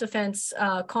Children's Health Defense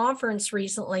conference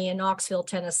recently in Knoxville,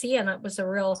 Tennessee, and it was a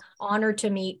real honor to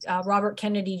meet Robert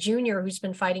Kennedy Jr., who's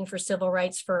been fighting for civil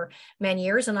rights for many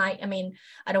years. And I mean,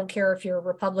 I don't care if you're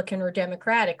Republican or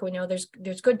Democratic. We know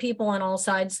there's good people on all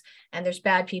sides and there's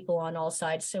bad people on all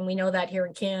sides. And we know that here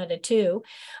in Canada too.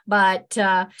 But,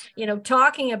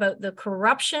 talking about the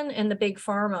corruption in the big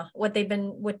pharma, what they've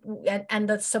been with, and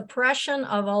the suppression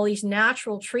of all these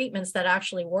natural treatments that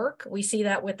actually work. We see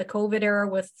that with the COVID era,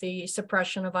 with the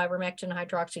suppression of ivermectin,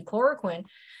 hydroxychloroquine.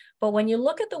 But when you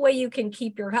look at the way you can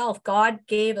keep your health, God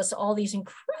gave us all these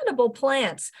incredible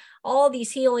plants, all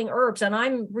these healing herbs. And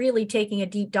I'm really taking a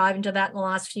deep dive into that in the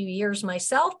last few years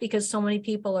myself, because so many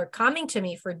people are coming to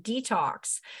me for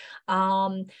detox.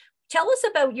 Tell us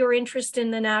about your interest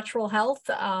in the natural health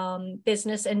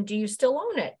business, and do you still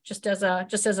own it? Just as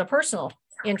a personal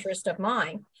interest of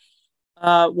mine.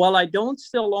 Well, I don't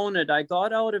still own it. I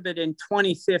got out of it in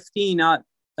 2015. It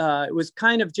was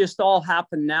kind of just all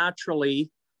happened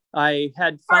naturally. I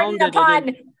had found it.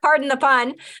 Pardon the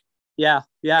pun. Yeah.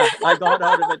 I got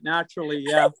out of it naturally.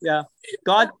 Yeah.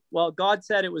 God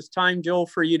said it was time, Joe,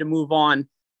 for you to move on.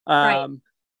 Right.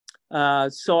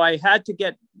 So I had to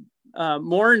get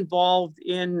more involved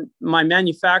in my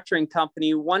manufacturing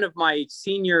company. One of my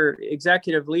senior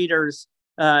executive leaders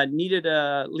needed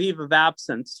a leave of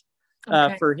absence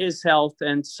for his health,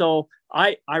 and so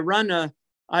I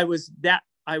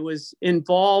was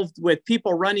involved with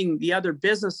people running the other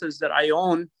businesses that I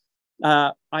own.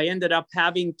 I ended up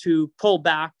having to pull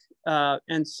back,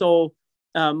 and so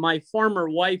my former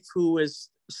wife, who is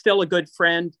still a good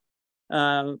friend,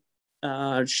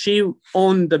 she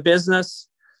owned the business.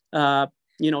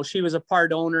 She was a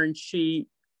part owner, and she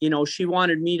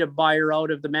wanted me to buy her out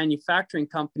of the manufacturing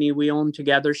company we owned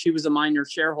together. She was a minor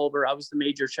shareholder. I was the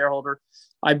major shareholder.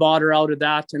 I bought her out of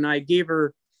that, and I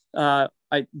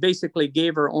basically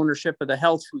gave her ownership of the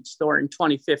health food store in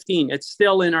 2015. It's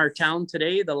still in our town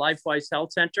today, the LifeWise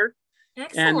Health Center.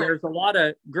 Excellent. And there's a lot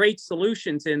of great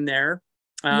solutions in there,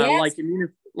 like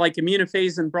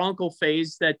immunophase and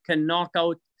bronchophase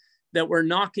that we're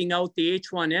knocking out the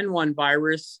H1N1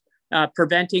 virus,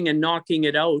 preventing and knocking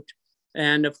it out.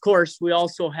 And of course, we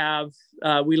also have,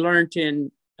 we learned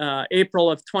in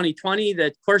April of 2020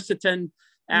 that quercetin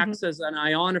acts as an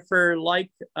ionophore, like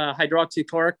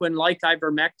hydroxychloroquine, like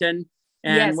ivermectin.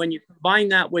 And when you combine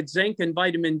that with zinc and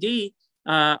vitamin D,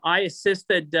 I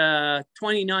assisted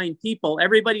 29 people.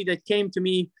 Everybody that came to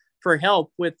me for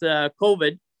help with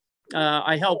COVID,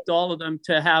 I helped all of them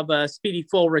to have a speedy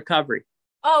full recovery.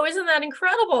 Oh, isn't that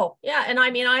incredible? Yeah. And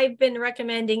I mean, I've been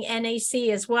recommending NAC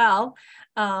as well,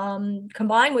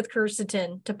 combined with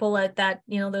quercetin to pull out that,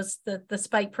 the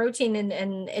spike protein,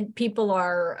 and people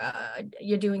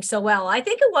you're doing so well. I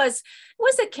think it was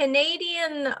a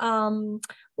Canadian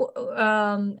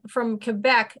from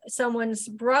Quebec. Someone's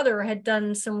brother had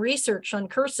done some research on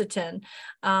quercetin.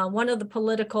 One of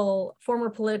the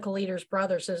former political leaders'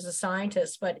 brothers is a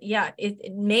scientist, but yeah,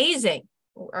 amazing.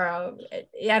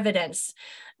 Evidence.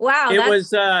 Wow.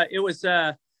 It was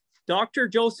Dr.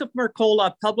 Joseph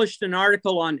Mercola published an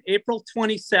article on April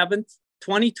 27th,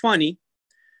 2020,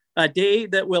 a day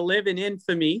that will live in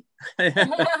infamy,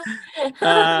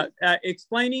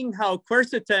 explaining how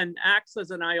quercetin acts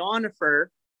as an ionophore,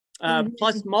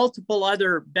 plus multiple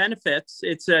other benefits.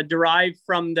 It's derived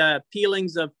from the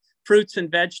peelings of fruits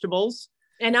and vegetables.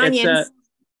 And onions.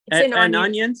 And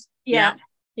onions. Yeah.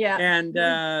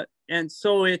 And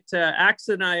so it acts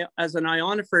as an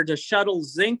ionophore to shuttle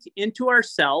zinc into our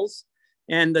cells.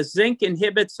 And the zinc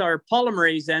inhibits our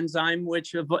polymerase enzyme,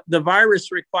 which the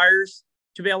virus requires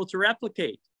to be able to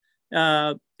replicate.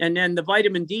 And then the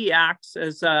vitamin D acts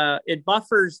as it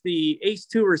buffers the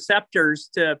ACE2 receptors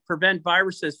to prevent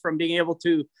viruses from being able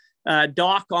to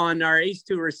dock on our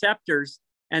ACE2 receptors.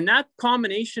 And that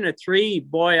combination of three,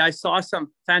 boy, I saw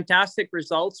some fantastic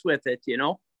results with it,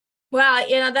 Well,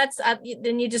 that's,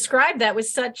 and you described that with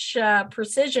such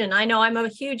precision. I know I'm a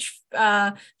huge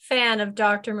fan of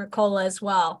Dr. Mercola as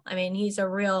well. I mean, he's a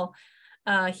real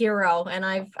hero, and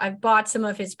I've bought some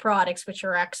of his products, which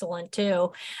are excellent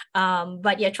too.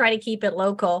 But yeah, try to keep it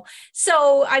local.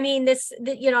 So I mean,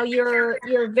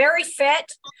 you're very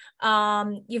fit.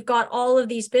 You've got all of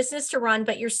these business to run,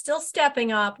 but you're still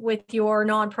stepping up with your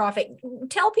nonprofit.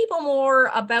 Tell people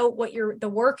more about the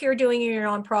work you're doing in your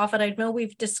nonprofit. I know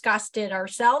we've discussed it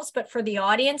ourselves, but for the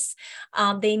audience,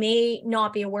 they may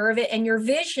not be aware of it, and your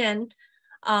vision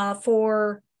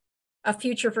for a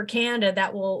future for Canada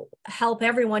that will help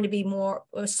everyone to be more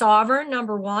sovereign,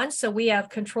 number one. So we have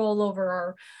control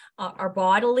over our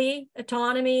bodily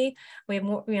autonomy. We have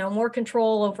more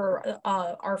control over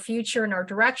our future and our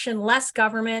direction, less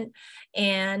government,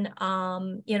 and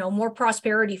more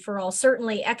prosperity for all.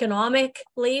 Certainly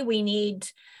economically, we need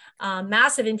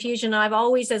massive infusion. I've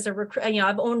always,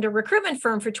 I've owned a recruitment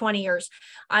firm for 20 years.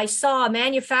 I saw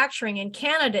manufacturing in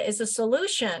Canada as a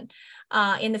solution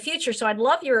in the future. So I'd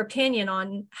love your opinion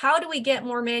on how do we get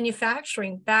more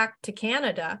manufacturing back to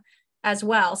Canada as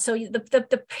well. So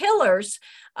the pillars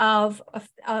of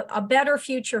a better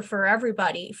future for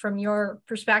everybody from your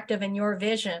perspective and your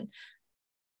vision.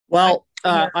 Well,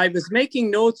 I was making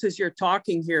notes as you're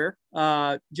talking here,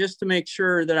 just to make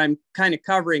sure that I'm kind of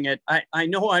covering it. I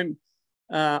know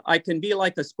I can be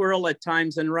like a squirrel at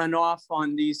times and run off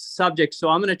on these subjects. So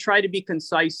I'm going to try to be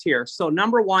concise here. So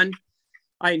number one,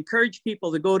 I encourage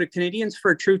people to go to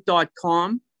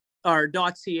CanadiansForTruth.com or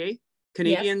 .ca,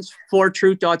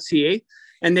 CanadiansForTruth.ca,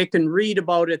 and they can read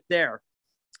about it there.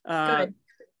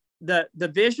 The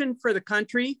vision for the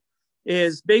country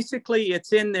is basically,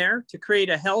 it's in there to create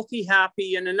a healthy,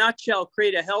 happy, in a nutshell,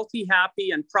 create a healthy,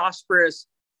 happy, and prosperous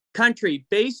country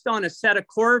based on a set of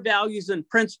core values and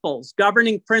principles,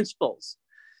 governing principles.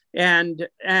 And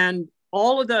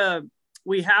all of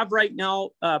we have right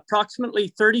now approximately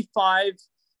 35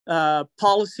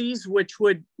 policies, which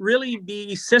would really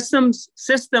be systems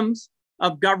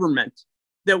of government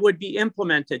that would be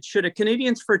implemented. Should a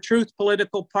Canadians for Truth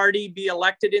political party be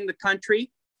elected in the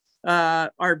country,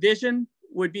 our vision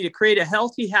would be to create a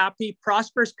healthy, happy,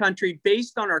 prosperous country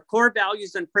based on our core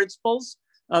values and principles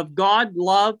of God,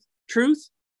 love, truth,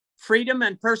 freedom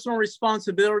and personal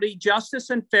responsibility, justice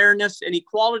and fairness, and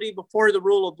equality before the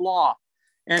rule of law.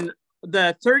 And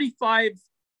the 35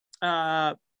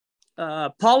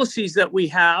 policies that we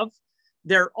have,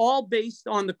 they're all based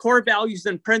on the core values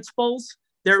and principles.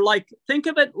 They're like, think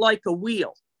of it like a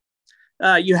wheel.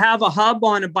 You have a hub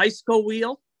on a bicycle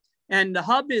wheel, and the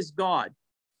hub is God.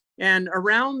 And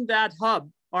around that hub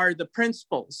are the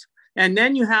principles. And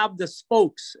then you have the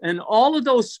spokes, and all of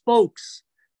those spokes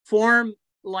form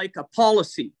like a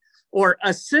policy or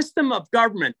a system of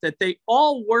government that they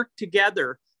all work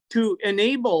together to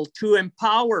enable, to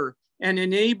empower and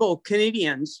enable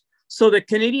Canadians so that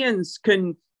Canadians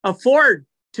can afford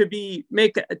to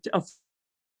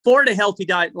afford a healthy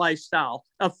diet lifestyle,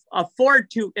 afford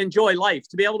to enjoy life,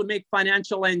 to be able to make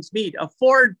financial ends meet,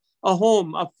 afford a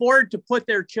home, afford to put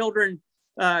their children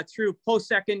through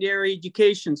post-secondary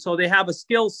education so they have a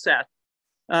skill set.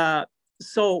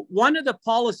 So one of the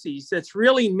policies that's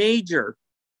really major,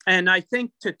 and I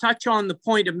think to touch on the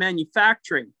point of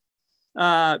manufacturing,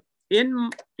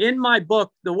 in my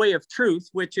book, The Way of Truth,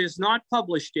 which is not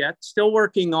published yet, still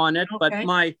working on it, but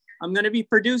I'm going to be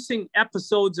producing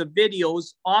episodes of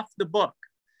videos off the book.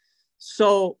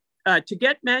 So to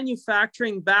get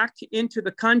manufacturing back into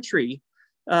the country,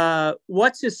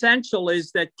 what's essential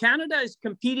is that Canada is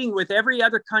competing with every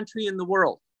other country in the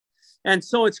world. And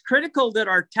so it's critical that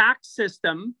our tax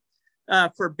system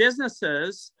for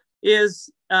businesses is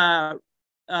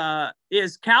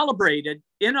calibrated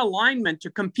in alignment to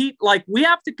compete. Like, we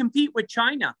have to compete with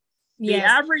China. Yes. The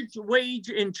average wage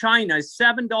in China is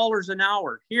 $7 an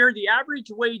hour. Here, the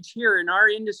average wage here in our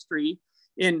industry,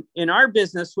 in our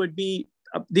business would be,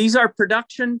 these are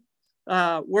production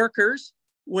workers,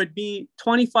 would be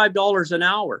 $25 an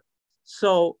hour.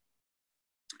 So,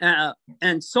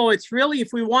 and so it's really,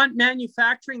 if we want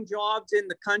manufacturing jobs in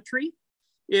the country,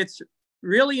 it's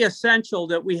really essential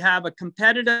that we have a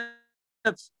competitive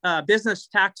business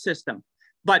tax system.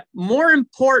 But more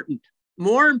important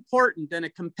than a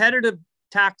competitive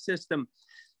tax system,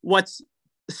 what's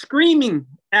screaming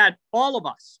at all of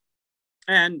us,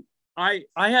 and I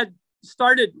had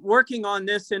started working on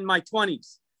this in my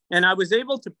 20s, and I was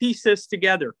able to piece this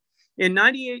together. In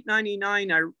 98,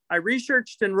 99, I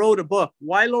researched and wrote a book,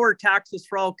 Why Lower Taxes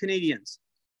for All Canadians.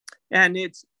 And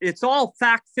it's all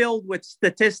fact-filled with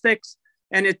statistics,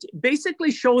 and it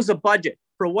basically shows a budget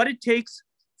for what it takes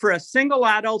for a single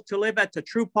adult to live at the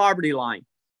true poverty line.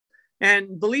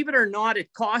 And believe it or not,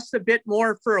 it costs a bit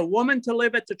more for a woman to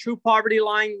live at the true poverty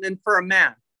line than for a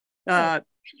man.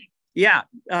 Yeah,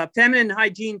 feminine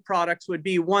hygiene products would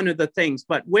be one of the things,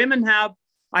 but women have.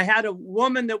 I had a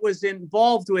woman that was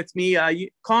involved with me,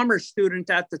 a commerce student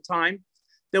at the time,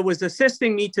 that was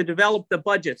assisting me to develop the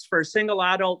budgets for a single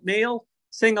adult male,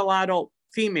 single adult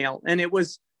female, and it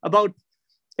was about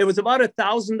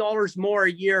 $1,000 more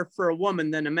a year for a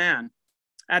woman than a man.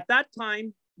 At that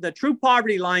time, the true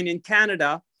poverty line in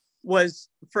Canada was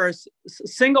for a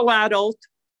single adult,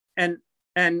 and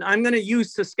I'm going to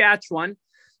use Saskatchewan,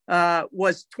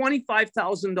 was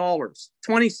 $25,000,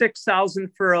 $26,000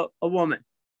 for a woman.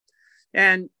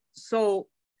 And so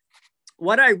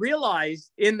what I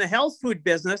realized in the health food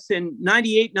business in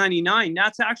 98, 99,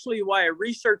 that's actually why I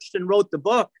researched and wrote the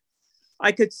book.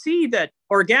 I could see that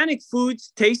organic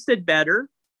foods tasted better.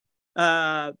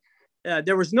 There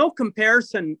was no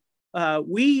comparison.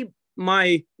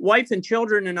 My wife and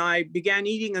children and I began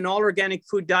eating an all organic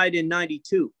food diet in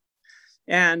 92.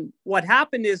 And what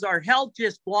happened is our health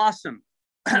just blossomed.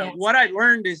 Yes. What I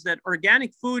learned is that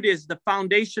organic food is the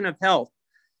foundation of health.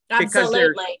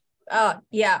 Absolutely.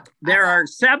 There are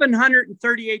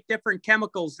 738 different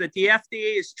chemicals that the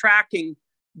FDA is tracking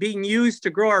being used to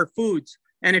grow our foods.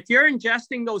 And if you're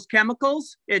ingesting those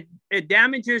chemicals, it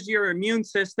damages your immune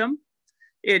system.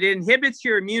 It inhibits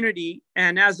your immunity.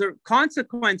 And as a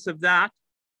consequence of that,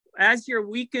 as your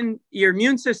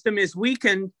immune system is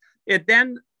weakened, it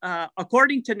then,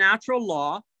 according to natural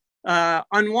law,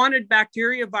 unwanted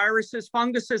bacteria, viruses,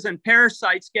 funguses, and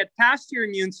parasites get past your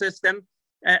immune system,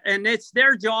 and it's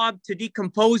their job to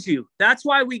decompose you. That's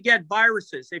why we get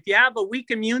viruses. If you have a weak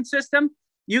immune system,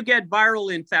 you get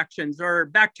viral infections or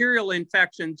bacterial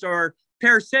infections or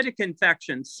parasitic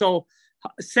infections. So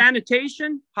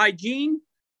sanitation, hygiene,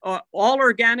 all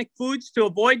organic foods to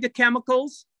avoid the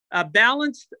chemicals, a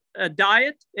balanced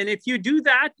diet. And if you do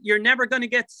that, you're never going to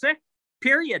get sick,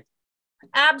 period.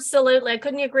 Absolutely. I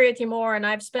couldn't agree with you more. And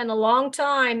I've spent a long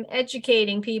time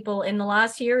educating people in the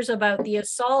last years about the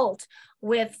assault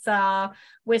with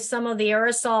some of the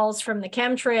aerosols from the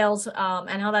chemtrails,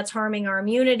 and how that's harming our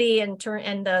immunity and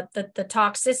the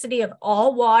toxicity of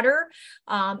all water,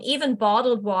 even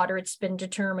bottled water. It's been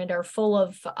determined are full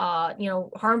of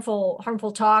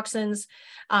harmful toxins.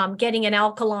 Getting an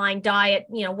alkaline diet,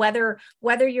 whether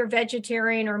you're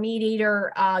vegetarian or meat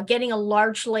eater, getting a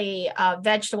largely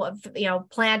vegetable,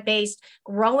 plant-based,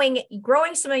 growing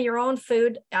some of your own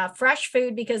food, fresh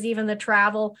food, because even the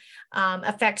travel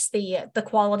affects the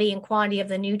quality and quantity of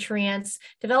the nutrients,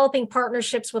 developing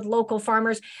partnerships with local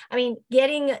farmers. I mean,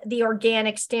 getting the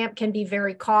organic stamp can be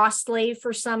very costly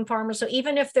for some farmers. So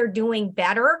even if they're doing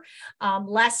better,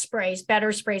 less sprays,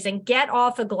 better sprays, and get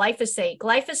off of glyphosate.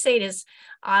 Glyphosate is,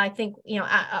 I think,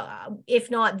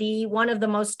 if not one of the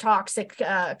most toxic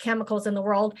chemicals in the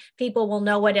world. People will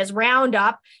know it as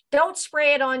Roundup. Don't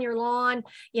spray it on your lawn.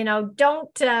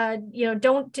 Don't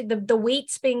the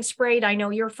wheat's being sprayed. I know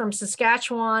you're from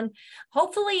Saskatchewan.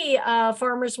 Hopefully,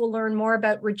 farmers will learn more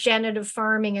about regenerative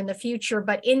farming in the future.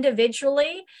 But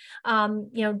individually,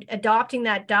 adopting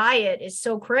that diet is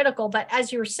so critical. But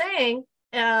as you're saying,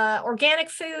 organic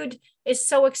food is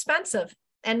so expensive,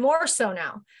 and more so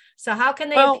now. So how can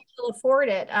people afford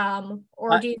it?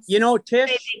 Or do you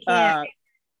Tish,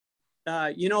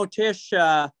 Tish,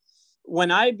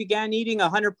 when I began eating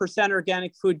 100%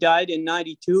 organic food diet in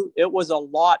 92, it was a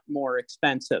lot more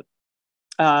expensive.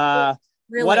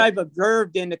 Really? What I've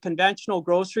observed in the conventional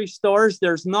grocery stores,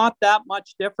 there's not that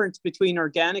much difference between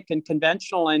organic and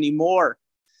conventional anymore.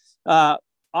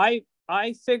 I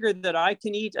figured that I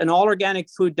can eat an all organic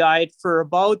food diet for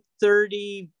about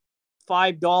 $30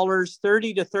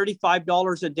 to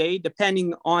 $35 a day,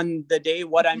 depending on the day,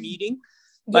 what I'm eating.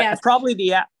 But yes, probably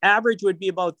the average would be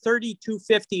about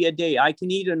 $32.50 a day. I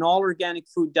can eat an all organic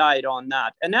food diet on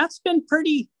that. And that's been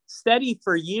pretty steady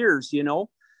for years,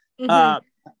 Mm-hmm.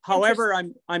 However,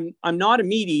 I'm not a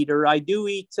meat eater. I do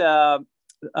eat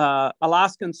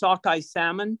Alaskan sockeye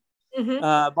salmon,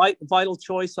 mm-hmm. Vital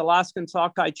Choice Alaskan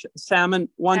sockeye salmon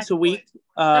once a week.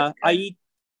 I eat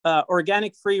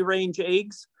organic free range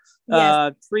eggs.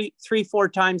 Yes.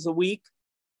 3-4 times a week.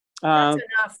 That's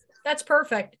enough. That's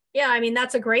perfect. Yeah, I mean,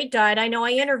 that's a great diet. I know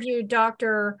I interviewed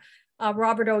Dr.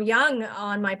 Robert O. Young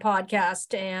on my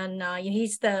podcast, and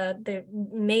he's the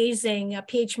amazing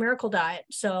pH Miracle diet.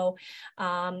 So,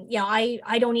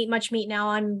 I don't eat much meat now.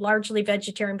 I'm largely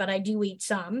vegetarian, but I do eat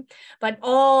some. But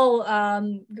all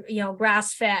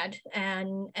grass fed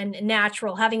and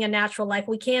natural, having a natural life.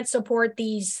 We can't support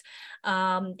these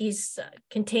these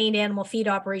contained animal feed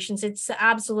operations. It's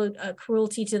absolute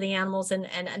cruelty to the animals,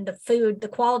 and the food, the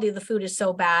quality of the food is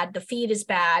so bad. The feed is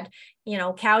bad.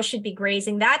 Cows should be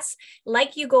grazing. That's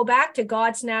like, you go back to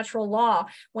God's natural law.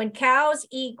 When cows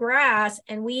eat grass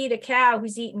and we eat a cow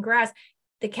who's eating grass,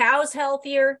 the cow's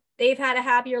healthier. They've had a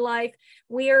happier life.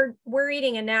 We're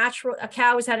eating a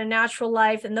cow has had a natural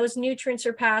life, and those nutrients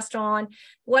are passed on.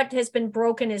 What has been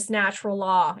broken is natural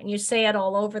law. And you say it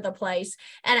all over the place.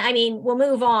 And I mean, we'll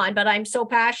move on, but I'm so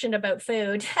passionate about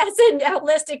food as a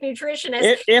holistic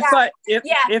nutritionist.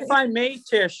 If I may,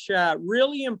 Tish,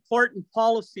 really important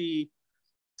policy,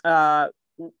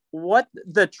 what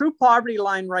the true poverty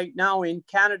line right now in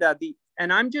Canada,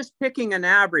 and I'm just picking an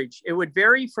average. It would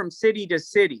vary from city to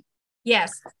city.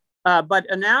 Yes. But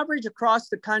an average across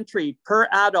the country per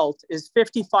adult is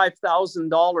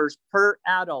 $55,000 per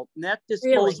adult, net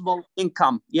disposable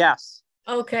income. Yes.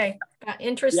 Okay.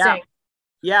 Interesting.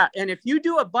 Yeah. And if you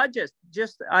do a budget,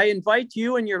 I invite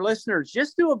you and your listeners,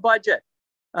 just do a budget,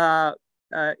 a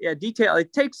detail.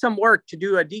 It takes some work to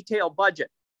do a detailed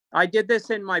budget. I did this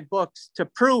in my books to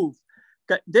prove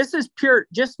that this is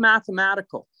just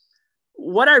mathematical.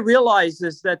 What I realized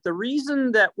is that the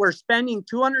reason that we're spending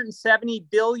 $270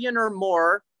 billion or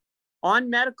more on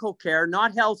medical care,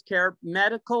 not healthcare,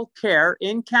 medical care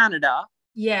in Canada,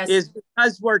 yes, is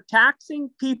because we're taxing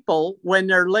people when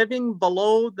they're living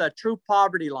below the true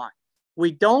poverty line.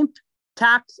 We don't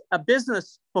tax a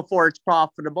business before it's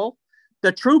profitable.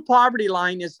 The true poverty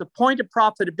line is the point of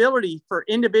profitability for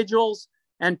individuals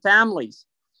and families.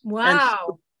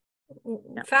 Wow.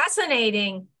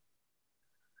 Fascinating.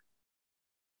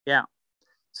 Yeah.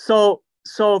 So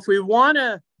if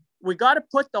we got to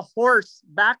put the horse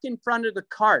back in front of the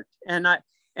cart.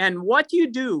 And what you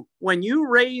do when you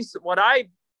raise, what I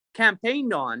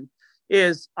campaigned on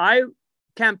is I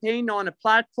campaigned on a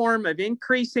platform of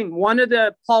increasing, one of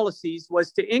the policies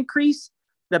was to increase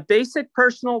the basic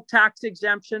personal tax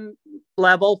exemption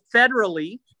level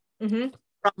federally from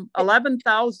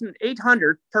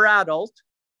 $11,800 per adult.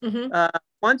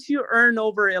 Once you earn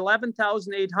over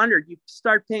 $11,800, you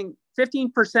start paying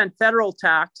 15% federal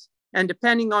tax. And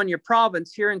depending on your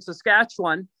province, here in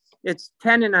Saskatchewan, it's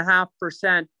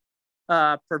 10.5%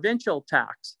 provincial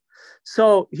tax.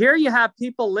 So here you have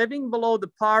people living below the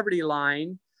poverty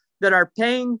line that are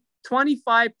paying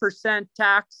 25%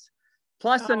 tax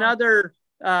plus another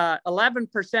 11%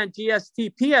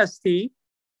 GST, PST.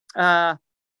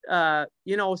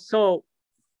 So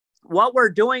what we're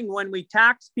doing when we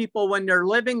tax people when they're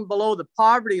living below the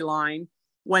poverty line,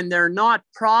 when they're not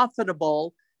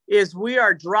profitable, is we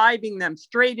are driving them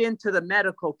straight into the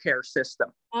medical care system.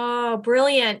 Oh,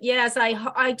 brilliant. Yes,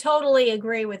 I totally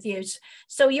agree with you.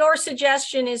 So your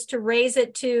suggestion is to raise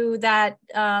it to that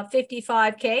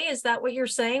 $55K. Is that what you're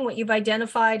saying? What you've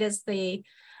identified as the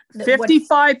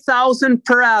 $55,000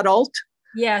 per adult.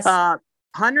 Yes.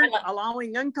 100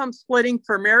 allowing income splitting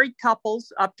for married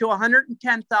couples up to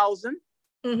 110,000,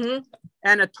 and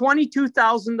a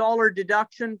 $22,000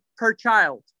 deduction per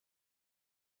child.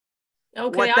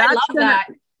 Okay, I love that.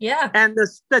 Yeah. And the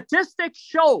statistics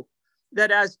show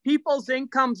that as people's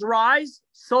incomes rise,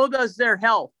 so does their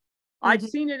health. I've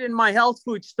seen it in my health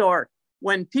food store.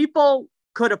 When people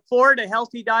could afford a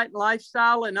healthy diet and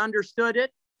lifestyle and understood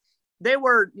it, they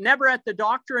were never at the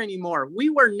doctor anymore. We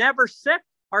were never sick.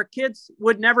 Our kids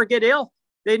would never get ill.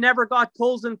 They never got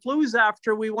colds and flus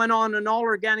after we went on an all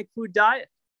organic food diet.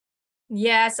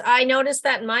 Yes, I noticed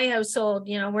that in my household.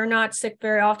 We're not sick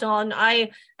very often.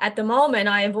 At the moment,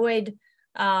 I avoid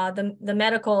the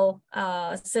medical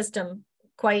system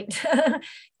quite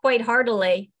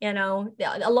heartily.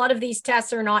 A lot of these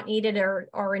tests are not needed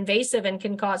or invasive and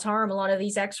can cause harm. A lot of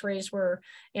these x-rays were,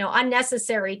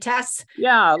 unnecessary tests.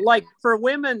 Yeah, like for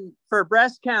women, for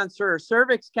breast cancer,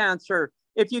 cervix cancer,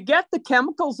 if you get the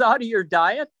chemicals out of your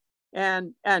diet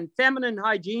and feminine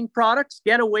hygiene products,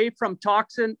 get away from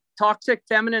toxic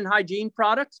feminine hygiene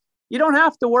products, you don't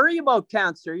have to worry about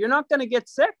cancer. You're not going to get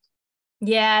sick.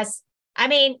 Yes. I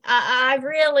mean, I've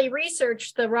really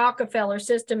researched the Rockefeller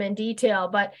system in detail,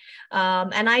 but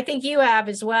and I think you have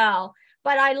as well.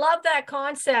 But I love that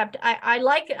concept. I'd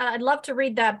love to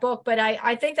read that book, but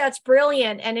I think that's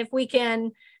brilliant. And if we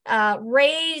can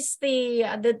raise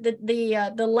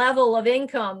the level of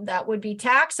income that would be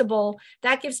taxable,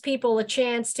 that gives people a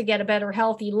chance to get a better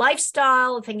healthy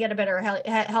lifestyle. If they can get a better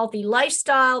healthy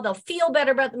lifestyle, they'll feel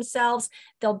better about themselves.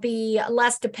 They'll be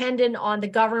less dependent on the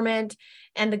government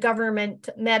and the government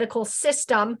medical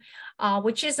system.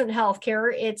 which isn't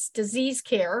healthcare, it's disease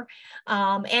care.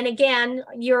 And again,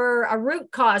 you're a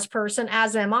root cause person,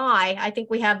 as am I. I think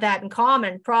we have that in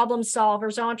common. Problem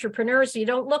solvers, entrepreneurs. You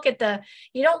don't look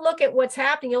at what's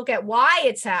happening, you look at why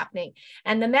it's happening.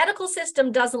 And the medical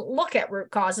system doesn't look at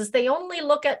root causes. They only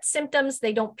look at symptoms.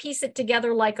 They don't piece it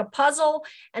together like a puzzle.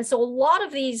 And so a lot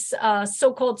of these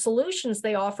so-called solutions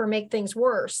they offer make things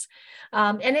worse.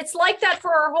 And it's like that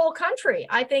for our whole country.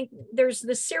 I think there's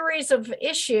this series of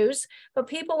issues, but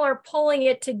people are pulling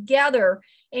it together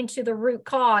into the root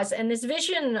cause. And this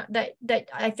vision that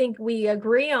I think we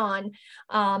agree on,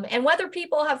 and whether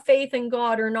people have faith in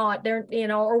God or not, they're,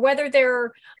 or whether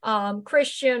they're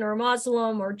Christian or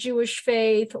Muslim or Jewish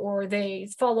faith, or they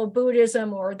follow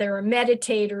Buddhism, or they're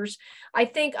meditators, I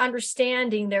think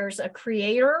understanding there's a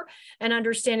creator and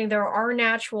understanding there are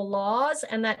natural laws,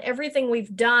 and that everything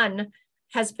we've done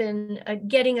has been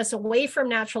getting us away from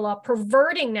natural law,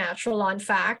 perverting natural law. In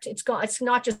fact, it's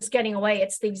not just getting away,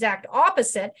 it's the exact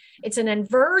opposite. It's an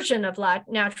inversion of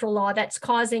natural law that's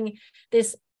causing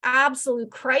this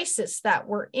absolute crisis that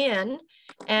we're in.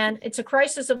 And it's a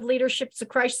crisis of leadership, it's a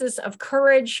crisis of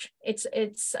courage, it's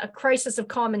a crisis of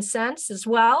common sense as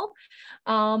well.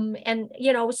 And,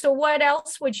 so what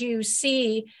else would you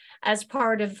see as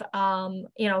part of,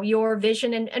 your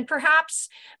vision, and perhaps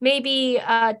maybe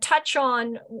touch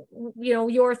on,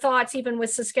 your thoughts, even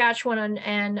with Saskatchewan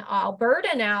and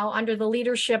Alberta now under the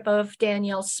leadership of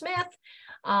Danielle Smith.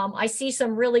 I see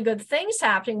some really good things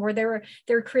happening where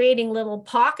they're creating little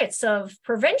pockets of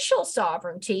provincial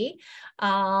sovereignty.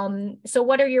 So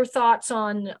what are your thoughts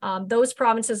on those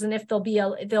provinces, and if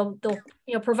they'll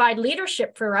provide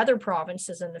leadership for other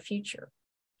provinces in the future?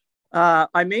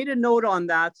 I made a note on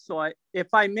that. So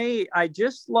if I may, I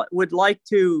just would like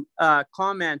to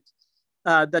comment.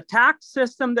 The tax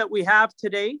system that we have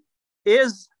today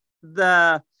is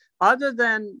other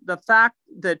than the fact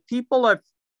that people have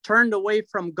turned away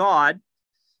from God.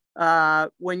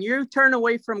 When you turn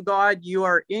away from God, you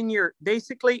are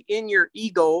basically in your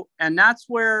ego. And that's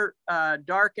where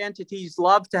dark entities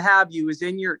love to have you, is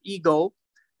in your ego.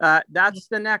 That's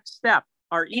the next step.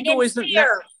 Our ego isn't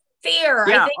fear.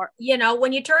 Yeah, I think,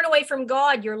 when you turn away from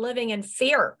God, you're living in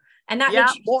fear, and that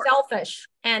makes you selfish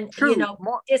and, true,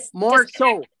 more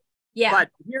so. Yeah. But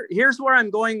here's where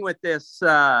I'm going with this,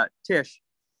 Tish.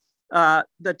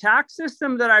 The tax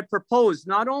system that I propose,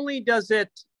 not only does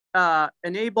it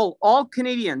enable all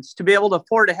Canadians to be able to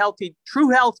afford true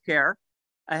health care,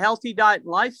 a healthy diet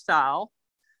and lifestyle,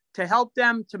 to help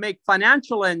them to make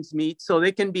financial ends meet so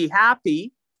they can be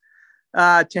happy,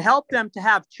 to help them to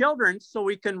have children so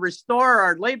we can restore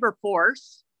our labor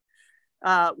force.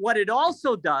 What it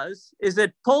also does is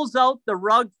it pulls out the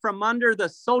rug from under the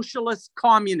socialist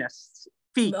communists'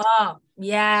 feet. Oh,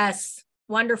 yes.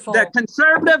 Wonderful. The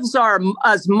conservatives are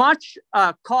as much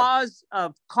a cause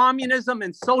of communism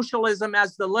and socialism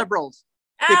as the liberals.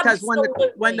 Because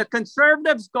when the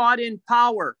conservatives got in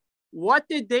power, what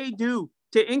did they do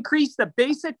to increase the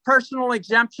basic personal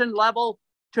exemption level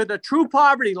to the true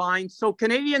poverty line so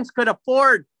Canadians could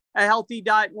afford a healthy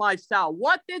diet and lifestyle?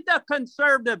 What did the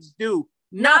conservatives do?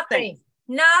 Nothing.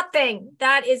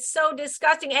 That is so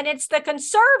disgusting. And it's the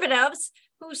conservatives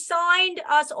who signed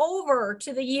us over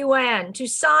to the UN, who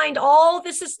signed all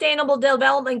the sustainable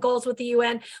development goals with the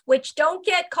UN, which don't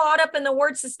get caught up in the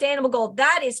word sustainable goal.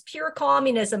 That is pure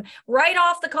communism, right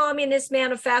off the Communist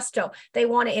Manifesto. They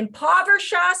want to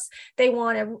impoverish us. They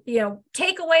want to,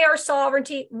 take away our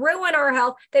sovereignty, ruin our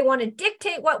health. They want to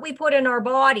dictate what we put in our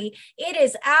body. It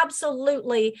is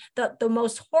absolutely the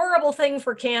most horrible thing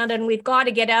for Canada, and we've got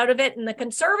to get out of it. And the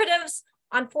conservatives,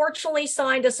 unfortunately,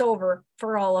 signed us over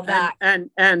for all of that.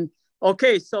 And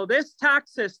okay, so this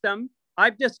tax system,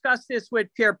 I've discussed this with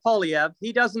Pierre Poilievre.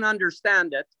 He doesn't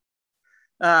understand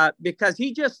it because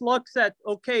he just looks at,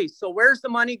 okay, so where's the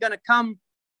money going to come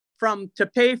from to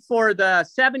pay for the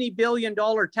 $70 billion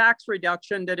tax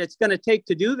reduction that it's going to take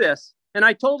to do this? And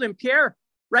I told him, Pierre,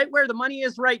 right where the money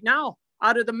is right now,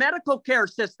 out of the medical care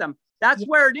system, that's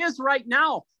where it is right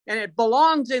now. And it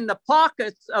belongs in the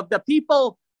pockets of the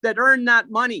people that earn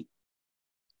that money.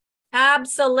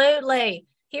 Absolutely.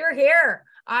 Here.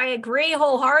 I agree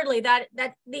wholeheartedly that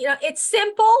it's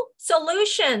simple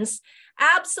solutions,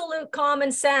 absolute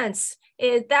common sense.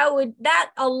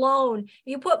 That alone,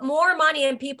 you put more money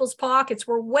in people's pockets.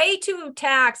 We're way too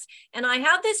taxed. And I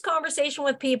have this conversation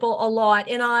with people a lot.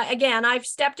 And again, I've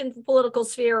stepped into the political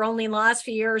sphere only in the last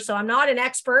few years, so I'm not an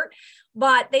expert,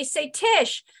 but they say,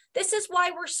 Tish, this is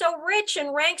why we're so rich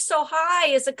and ranked so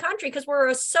high as a country, because we're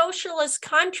a socialist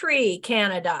country,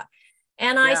 Canada.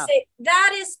 And I say,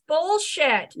 that is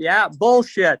bullshit. Yeah,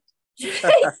 bullshit.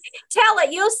 Tell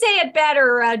it. You'll say it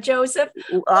better, Joseph.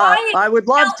 I would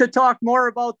love to talk more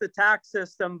about the tax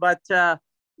system, but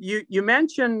you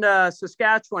mentioned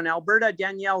Saskatchewan, Alberta,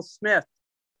 Danielle Smith.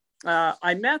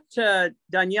 I met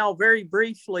Danielle very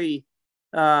briefly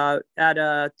at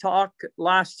a talk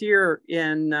last year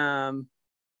in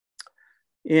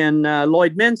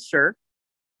Lloydminster.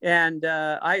 And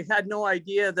I had no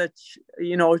idea that,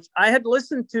 I had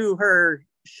listened to her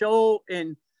show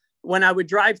when I would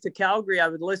drive to Calgary, I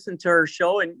would listen to her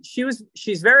show, and she's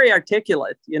very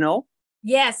articulate,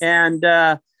 Yes. And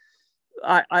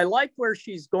I like where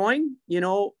she's going.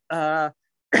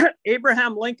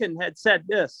 Abraham Lincoln had said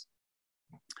this: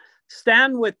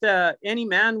 stand with any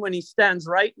man when he stands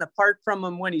right, and apart from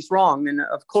him when he's wrong. And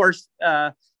of course,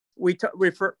 when we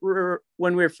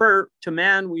refer to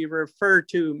man, we refer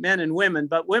to men and women.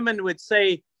 But women would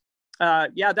say,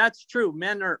 "Yeah, that's true.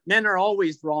 Men are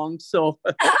always wrong." So,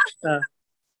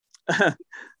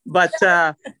 but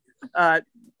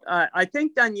I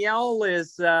think Danielle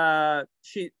is. I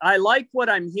like what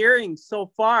I'm hearing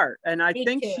so far, and I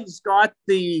think she's got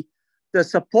the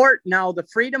support now. The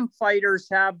freedom fighters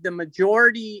have the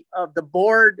majority of the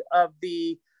board of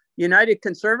the United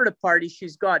Conservative Party.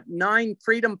 She's got 9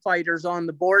 freedom fighters on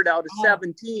the board out of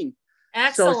 17.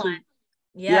 Excellent.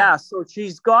 So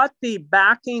she's got the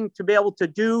backing to be able to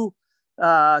do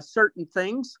certain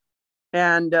things.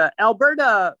 And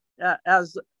Alberta,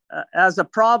 as a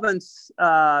province,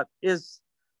 is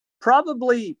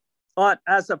probably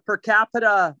as a per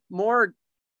capita more,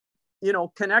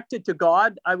 connected to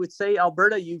God. I would say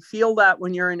Alberta, you feel that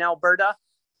when you're in Alberta.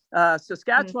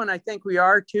 Saskatchewan, I think we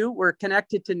are too. We're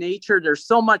connected to nature. There's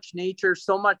so much nature,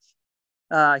 so much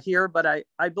here, but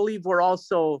I believe we're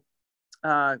also,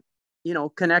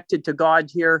 connected to God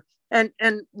here. And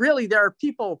really, there are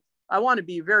people. I want to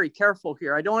be very careful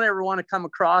here. I don't ever want to come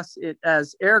across it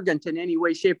as arrogant in any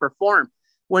way, shape, or form.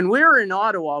 When we were in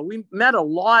Ottawa, we met a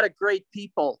lot of great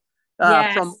people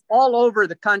from all over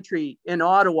the country in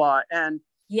Ottawa. And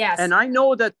I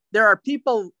know that there are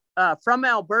people from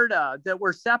Alberta that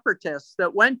were separatists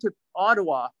that went to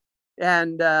Ottawa,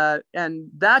 and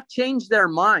that changed their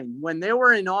mind. When they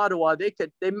were in Ottawa,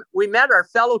 we met our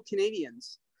fellow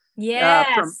Canadians.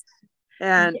 Yes.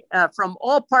 From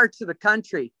all parts of the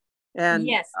country. And,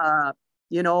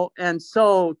 and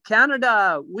so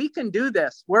Canada, we can do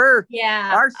this.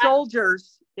 Our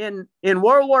soldiers in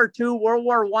World War II, World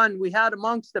War I, we had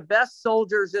amongst the best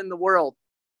soldiers in the world.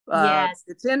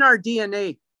 It's in our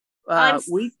DNA.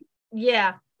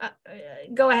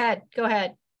 Go ahead.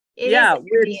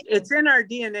 It's in our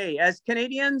DNA as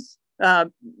Canadians,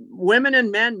 women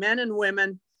and men and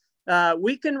women.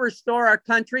 We can restore our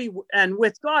country, and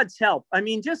with God's help. I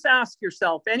mean, just ask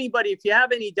yourself, anybody, if you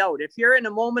have any doubt, if you're in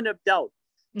a moment of doubt,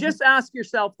 just ask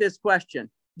yourself this question.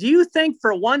 Do you think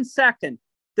for 1 second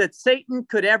that Satan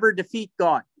could ever defeat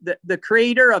God? The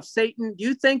creator of Satan, do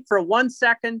you think for 1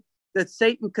 second that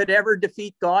Satan could ever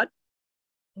defeat God?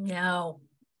 No.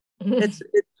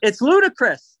 It's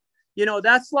ludicrous.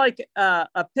 That's like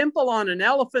a pimple on an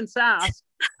elephant's ass.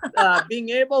 Being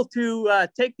able to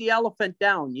take the elephant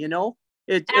down,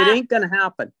 it ain't gonna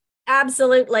happen.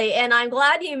 Absolutely. And I'm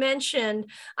glad you mentioned,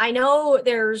 I know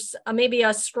there's maybe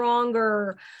a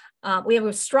stronger we have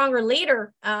a stronger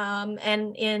leader and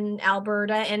in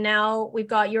Alberta, and now we've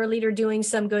got your leader doing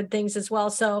some good things as well.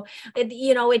 So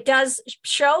it does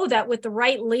show that with the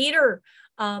right leader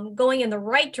going in the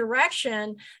right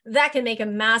direction, that can make a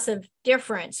massive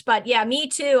difference. But yeah, me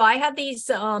too. I had these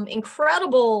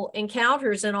incredible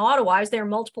encounters in Ottawa. I was there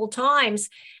multiple times,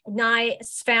 and I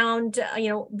found,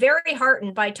 very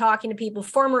heartened by talking to people,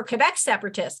 former Quebec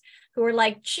separatists, who were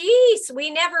like, geez, we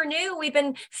never knew. We've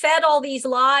been fed all these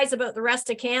lies about the rest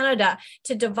of Canada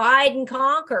to divide and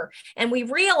conquer. And we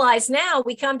realize now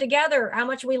we come together how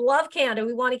much we love Canada.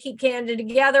 We want to keep Canada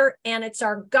together. And it's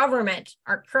our government,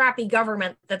 our crappy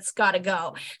government, that's got to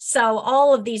go. So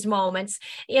all of these moments,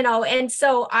 and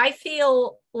so I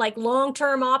feel like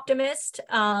long-term optimist,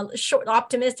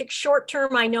 optimistic.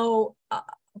 Short-term, I know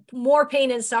more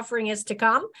pain and suffering is to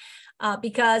come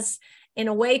because in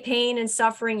a way, pain and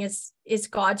suffering is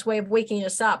God's way of waking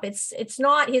us up. It's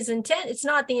not his intent. It's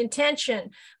not the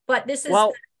intention, but this is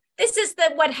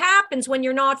what happens when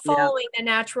you're not following the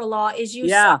natural law is you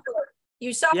suffer.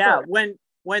 You suffer. Yeah.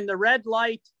 When the red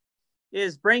light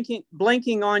is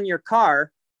blinking on your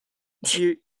car,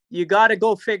 you got to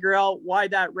go figure out why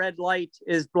that red light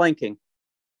is blinking.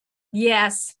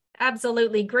 Yes,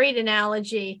 absolutely. Great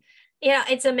analogy. Yeah,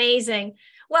 it's amazing.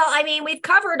 Well, I mean, we've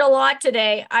covered a lot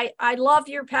today. I love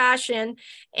your passion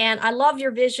and I love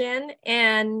your vision,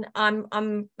 and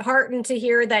I'm heartened to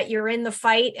hear that you're in the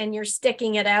fight and you're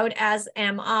sticking it out, as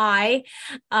am I.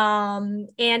 And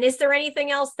is there anything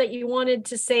else that you wanted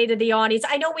to say to the audience?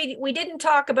 I know we didn't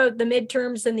talk about the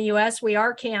midterms in the US. We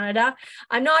are Canada.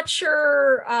 I'm not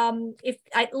sure if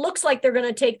it looks like they're going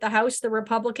to take the House, the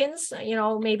Republicans. You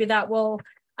know, maybe that will.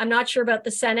 I'm not sure about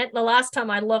the Senate. The last time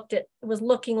I looked, it was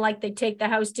looking like they'd take the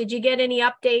House. Did you get any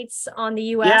updates on the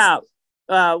U.S.?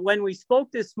 Yeah. When we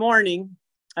spoke this morning,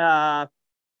 I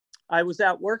was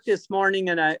at work this morning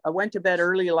and I went to bed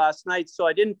early last night, so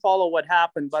I didn't follow what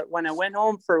happened. But when I went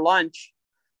home for lunch,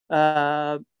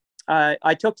 I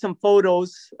took some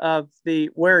photos of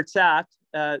where it's at.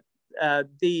 The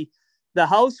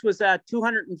House was at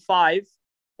 205.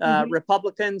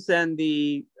 Republicans, and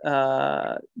the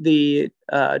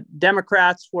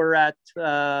Democrats were at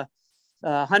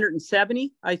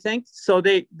 170, I think. So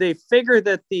they figure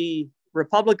that the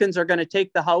Republicans are going to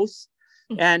take the House,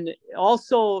 and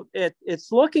also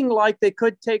it's looking like they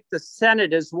could take the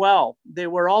Senate as well. They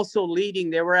were also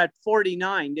leading. They were at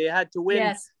 49. They had to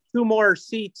win two more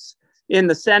seats in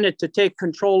the Senate to take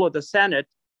control of the Senate.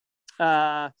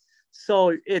 So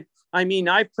I mean,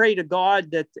 I pray to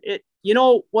God that you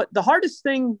know what the hardest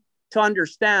thing to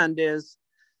understand is,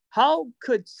 how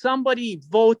could somebody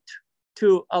vote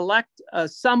to elect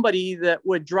somebody that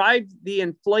would drive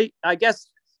the I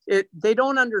guess they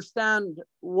don't understand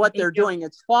what they're doing.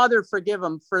 It's Father, forgive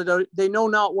them, they know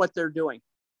not what they're doing.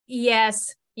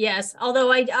 Yes.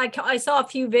 Although I saw a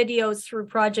few videos through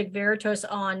Project Veritas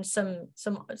on some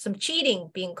cheating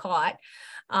being caught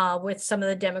with some of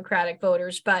the Democratic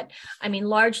voters, but I mean,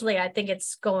 largely I think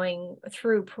it's going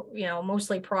through,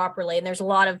 mostly properly, and there's a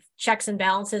lot of checks and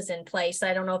balances in place.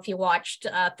 I don't know if you watched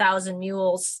Thousand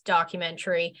Mules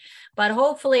documentary, but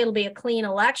hopefully it'll be a clean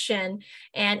election.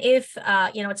 And if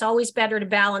it's always better to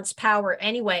balance power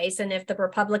anyways, and if the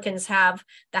Republicans have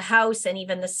the House and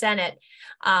even the Senate,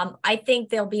 I think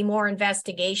there'll be more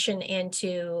investigation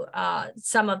into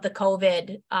some of the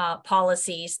COVID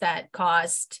policies that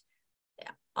caused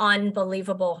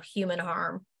unbelievable human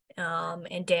harm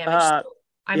and damage.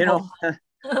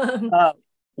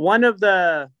 One of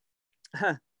the,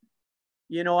 I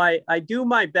do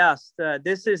my best.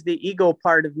 This is the ego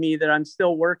part of me that I'm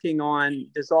still working on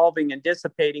dissolving and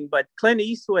dissipating. But Clint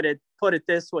Eastwood had put it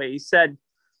this way. He said,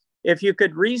 if you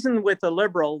could reason with a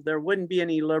liberal, there wouldn't be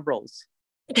any liberals.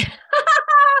 That's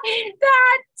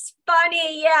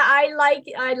funny. Yeah, I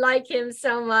like him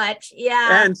so much.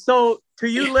 Yeah. And so to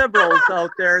you liberals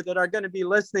out there that are going to be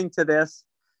listening to this,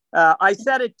 I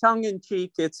said it tongue in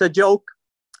cheek. It's a joke.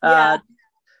 Yeah.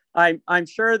 I'm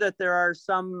sure that there are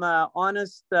some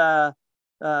honest,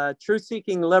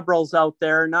 truth-seeking liberals out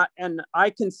there, and I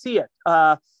can see it.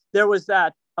 There was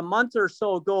that a month or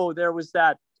so ago. There was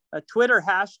that a Twitter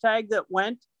hashtag that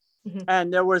went,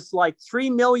 and there was like 3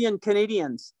 million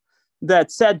Canadians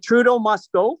that said Trudeau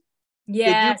must go.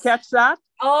 Yes. Did you catch that?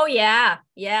 Oh, yeah.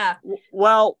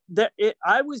 Well,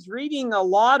 I was reading a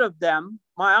lot of them.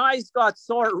 My eyes got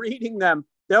sore reading them.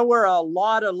 There were a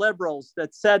lot of liberals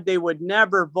that said they would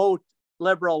never vote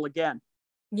Liberal again.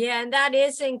 Yeah, and that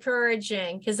is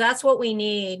encouraging, because that's what we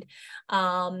need.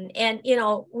 I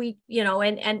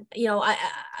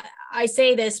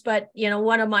say this, but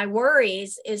one of my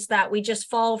worries is that we just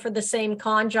fall for the same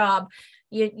con job.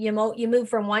 You move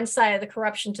from one side of the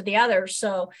corruption to the other.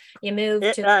 So you move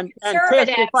to and Tish,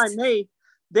 if I may,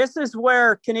 this is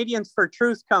where Canadians for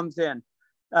Truth comes in.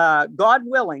 God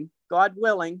willing,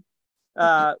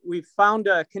 we've found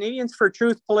a Canadians for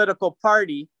Truth political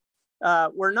party.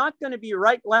 We're not going to be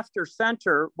right, left, or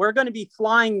center. We're going to be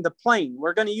flying the plane.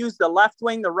 We're going to use the left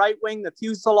wing, the right wing, the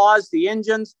fuselage, the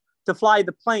engines to fly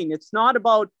the plane. It's not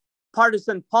about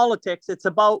partisan politics. It's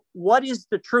about what is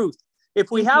the truth. If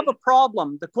we have a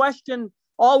problem, the question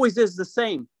always is the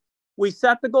same. We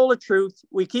set the goal of truth.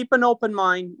 We keep an open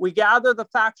mind. We gather the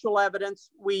factual evidence.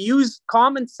 We use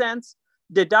common sense,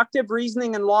 deductive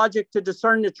reasoning, and logic to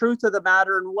discern the truth of the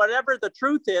matter. And whatever the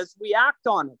truth is, we act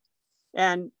on it.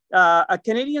 And a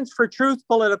Canadians for Truth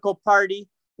political party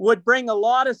would bring a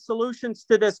lot of solutions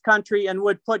to this country and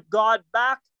would put God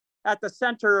back at the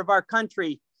center of our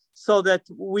country, so that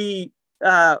we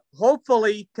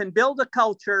hopefully can build a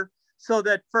culture so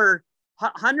that for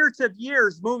hundreds of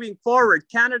years moving forward,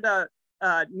 Canada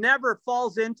never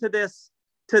falls into this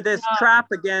trap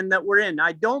again that we're in.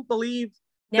 I don't believe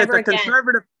that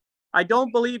I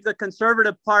don't believe the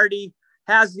Conservative Party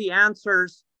has the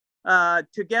answers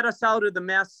to get us out of the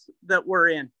mess that we're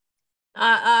in.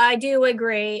 I do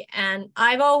agree. And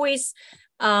I've always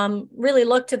really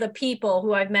look to the people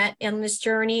who I've met in this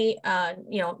journey,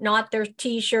 not their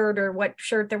t-shirt or what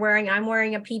shirt they're wearing. I'm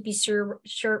wearing a PPC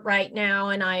shirt right now,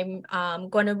 and I'm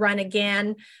going to run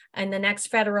again in the next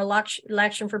federal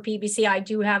election for PPC. I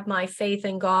do have my faith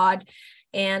in God,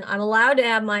 and I'm allowed to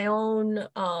have my own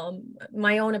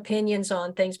opinions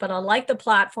on things, but I like the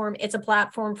platform. It's a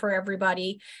platform for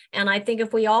everybody. And I think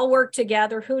if we all work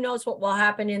together, who knows what will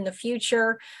happen in the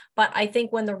future. But I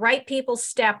think when the right people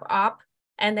step up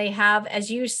and they have, as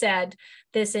you said,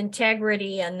 this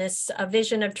integrity and this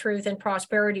vision of truth and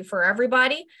prosperity for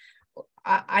everybody,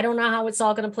 I don't know how it's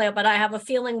all going to play out, but I have a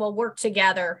feeling we'll work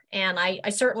together, and I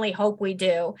certainly hope we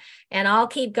do. And I'll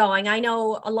keep going. I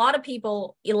know a lot of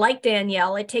people, like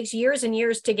Danielle, it takes years and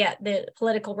years to get the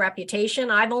political reputation.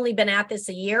 I've only been at this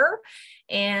a year,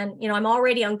 and I'm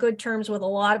already on good terms with a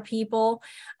lot of people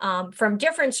from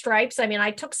different stripes. I mean,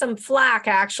 I took some flack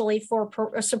actually for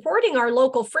supporting our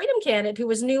local Freedom candidate who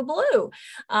was New Blue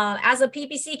as a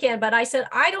PPC candidate. But I said,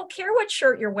 I don't care what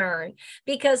shirt you're wearing,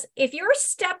 because if you're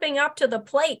stepping up to the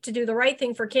plate to do the right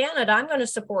thing for Canada, I'm going to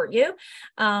support you.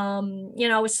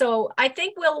 So I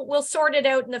think we'll sort it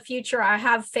out in the future. I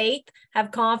have faith,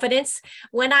 have confidence.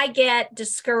 When I get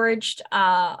discouraged,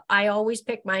 I always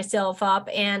pick myself up,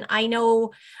 and I know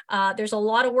there's a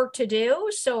lot of work to do.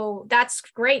 So that's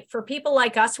great for people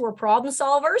like us who are problem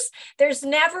solvers. There's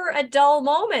never a dull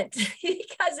moment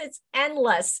because it's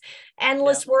endless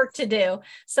work to do.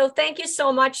 So thank you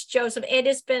so much, Joseph. It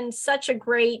has been such a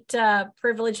great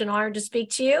privilege and honor to speak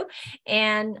to you.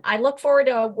 And I look forward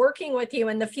to working with you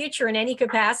in the future in any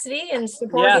capacity and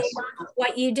supporting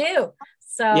what you do.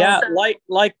 So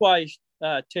likewise,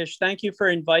 Tish, thank you for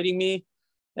inviting me.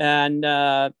 And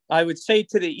I would say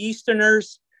to the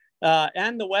Easterners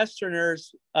and the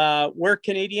Westerners, we're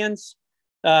Canadians.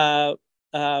 If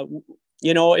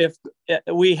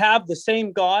we have the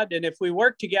same God, and if we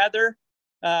work together,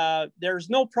 there's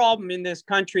no problem in this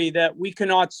country that we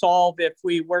cannot solve if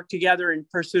we work together in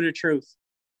pursuit of truth.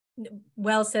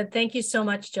 Well said. Thank you so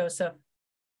much, Joseph.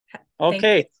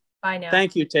 Okay. Bye now.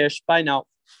 Thank you, Tish. Bye now.